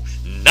know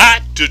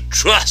not to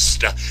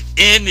trust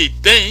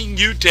anything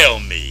you tell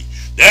me.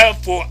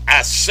 Therefore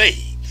I say,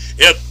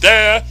 if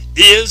there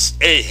is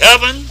a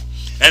heaven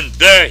and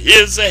there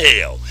is a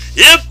hell,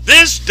 if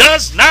this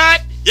does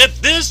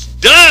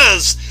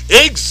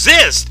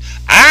exist,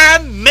 I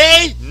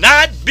may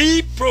not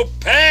be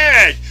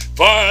prepared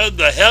for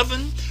the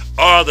heaven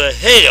or the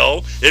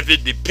hell if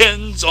it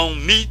depends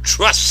on me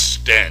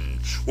trusting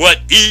what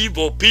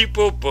evil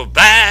people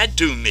provide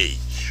to me.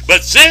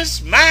 But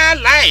since my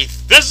life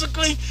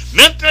physically,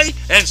 mentally,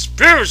 and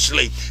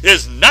spiritually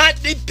is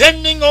not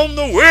depending on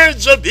the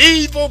words of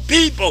evil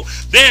people,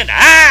 then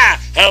I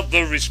have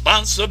the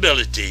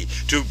responsibility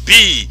to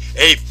be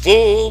a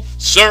full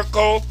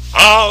circle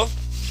of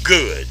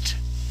good.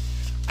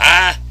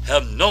 I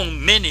have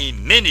known many,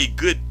 many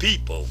good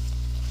people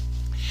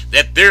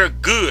that their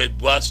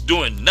good was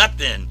doing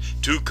nothing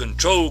to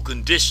control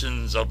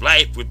conditions of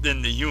life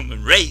within the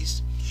human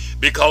race,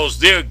 because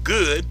their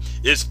good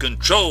is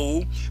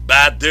controlled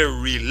by their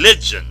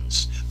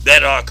religions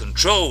that are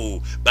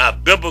controlled by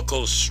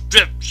biblical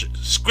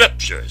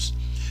scriptures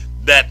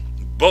that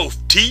both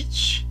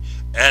teach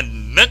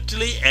and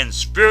mentally and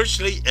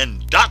spiritually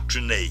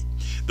indoctrinate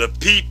the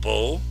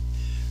people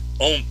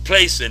on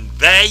placing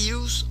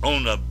values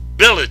on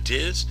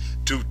abilities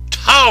to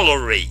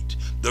tolerate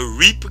the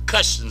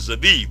repercussions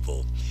of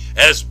evil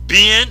as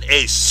being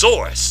a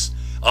source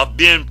of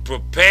being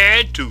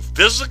prepared to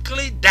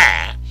physically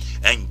die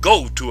and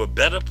go to a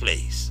better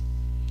place.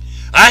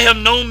 I have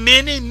known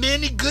many,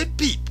 many good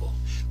people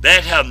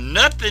that have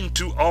nothing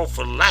to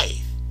offer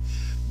life,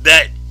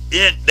 that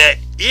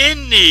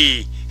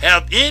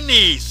have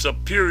any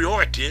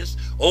superiorities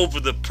over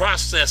the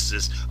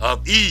processes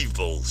of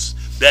evils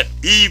that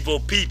evil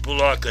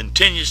people are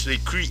continuously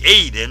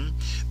creating,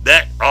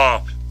 that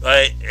are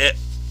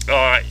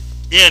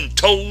in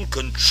total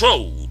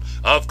control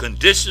of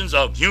conditions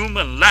of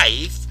human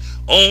life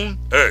on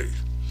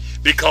earth,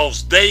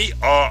 because they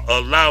are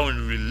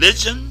allowing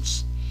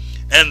religions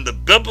and the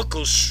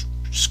biblical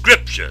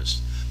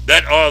scriptures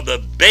that are the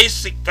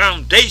basic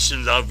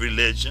foundations of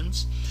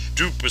religions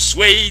to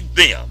persuade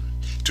them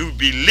to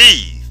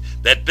believe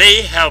that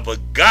they have a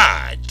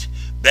God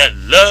that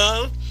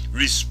love,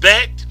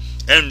 respect,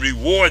 and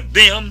reward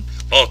them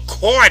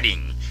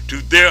according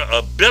to their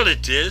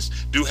abilities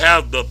to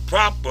have the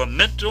proper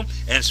mental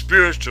and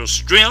spiritual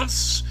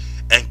strengths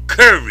and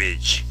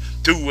courage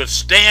to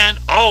withstand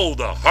all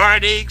the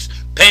heartaches,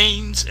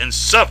 pains, and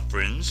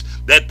sufferings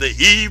that the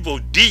evil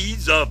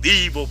deeds of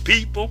evil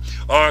people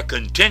are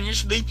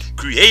continuously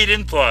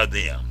creating for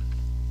them.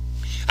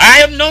 I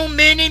have known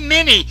many,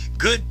 many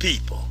good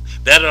people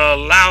that are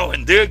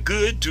allowing their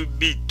good to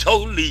be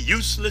totally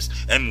useless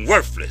and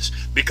worthless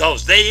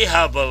because they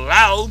have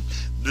allowed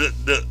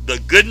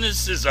the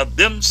goodnesses of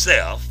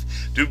themselves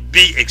to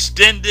be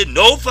extended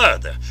no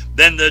further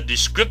than the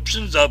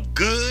descriptions of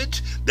good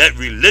that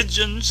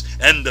religions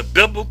and the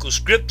biblical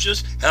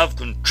scriptures have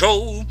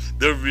control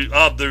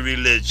of the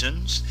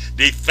religions,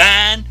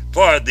 defined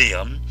for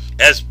them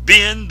as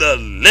being the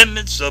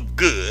limits of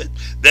good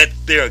that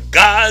their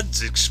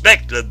gods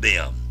expect of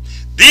them.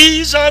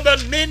 These are the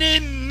many,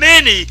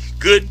 many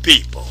good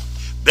people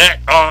that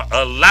are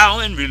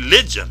allowing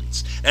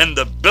religions and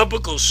the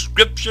biblical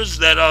scriptures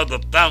that are the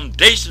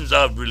foundations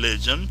of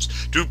religions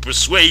to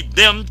persuade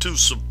them to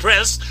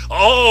suppress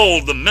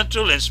all the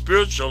mental and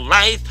spiritual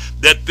life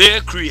that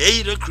their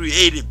Creator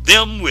created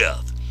them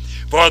with,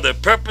 for the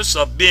purpose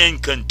of being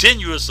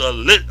continuous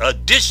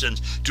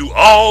additions to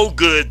all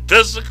good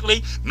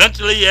physically,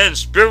 mentally, and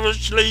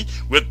spiritually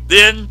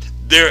within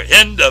their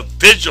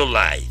individual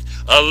life,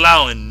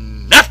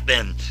 allowing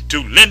nothing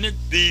to limit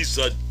these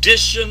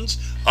additions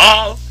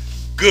of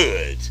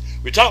good.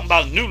 We're talking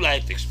about new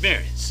life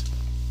experience.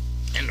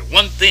 And the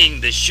one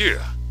thing that's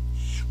sure,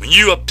 when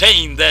you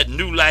obtain that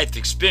new life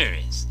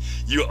experience,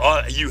 you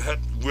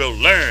will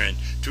learn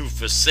to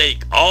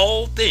forsake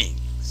all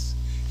things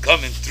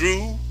coming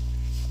through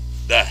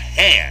the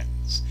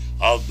hands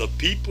of the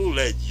people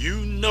that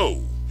you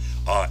know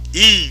are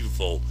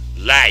evil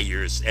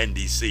liars and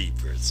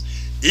deceivers,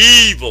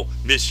 evil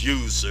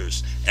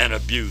misusers and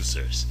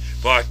abusers.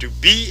 For to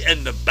be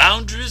in the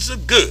boundaries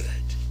of good,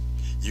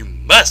 you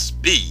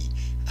must be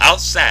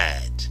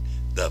outside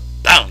the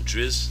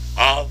boundaries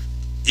of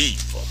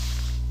evil.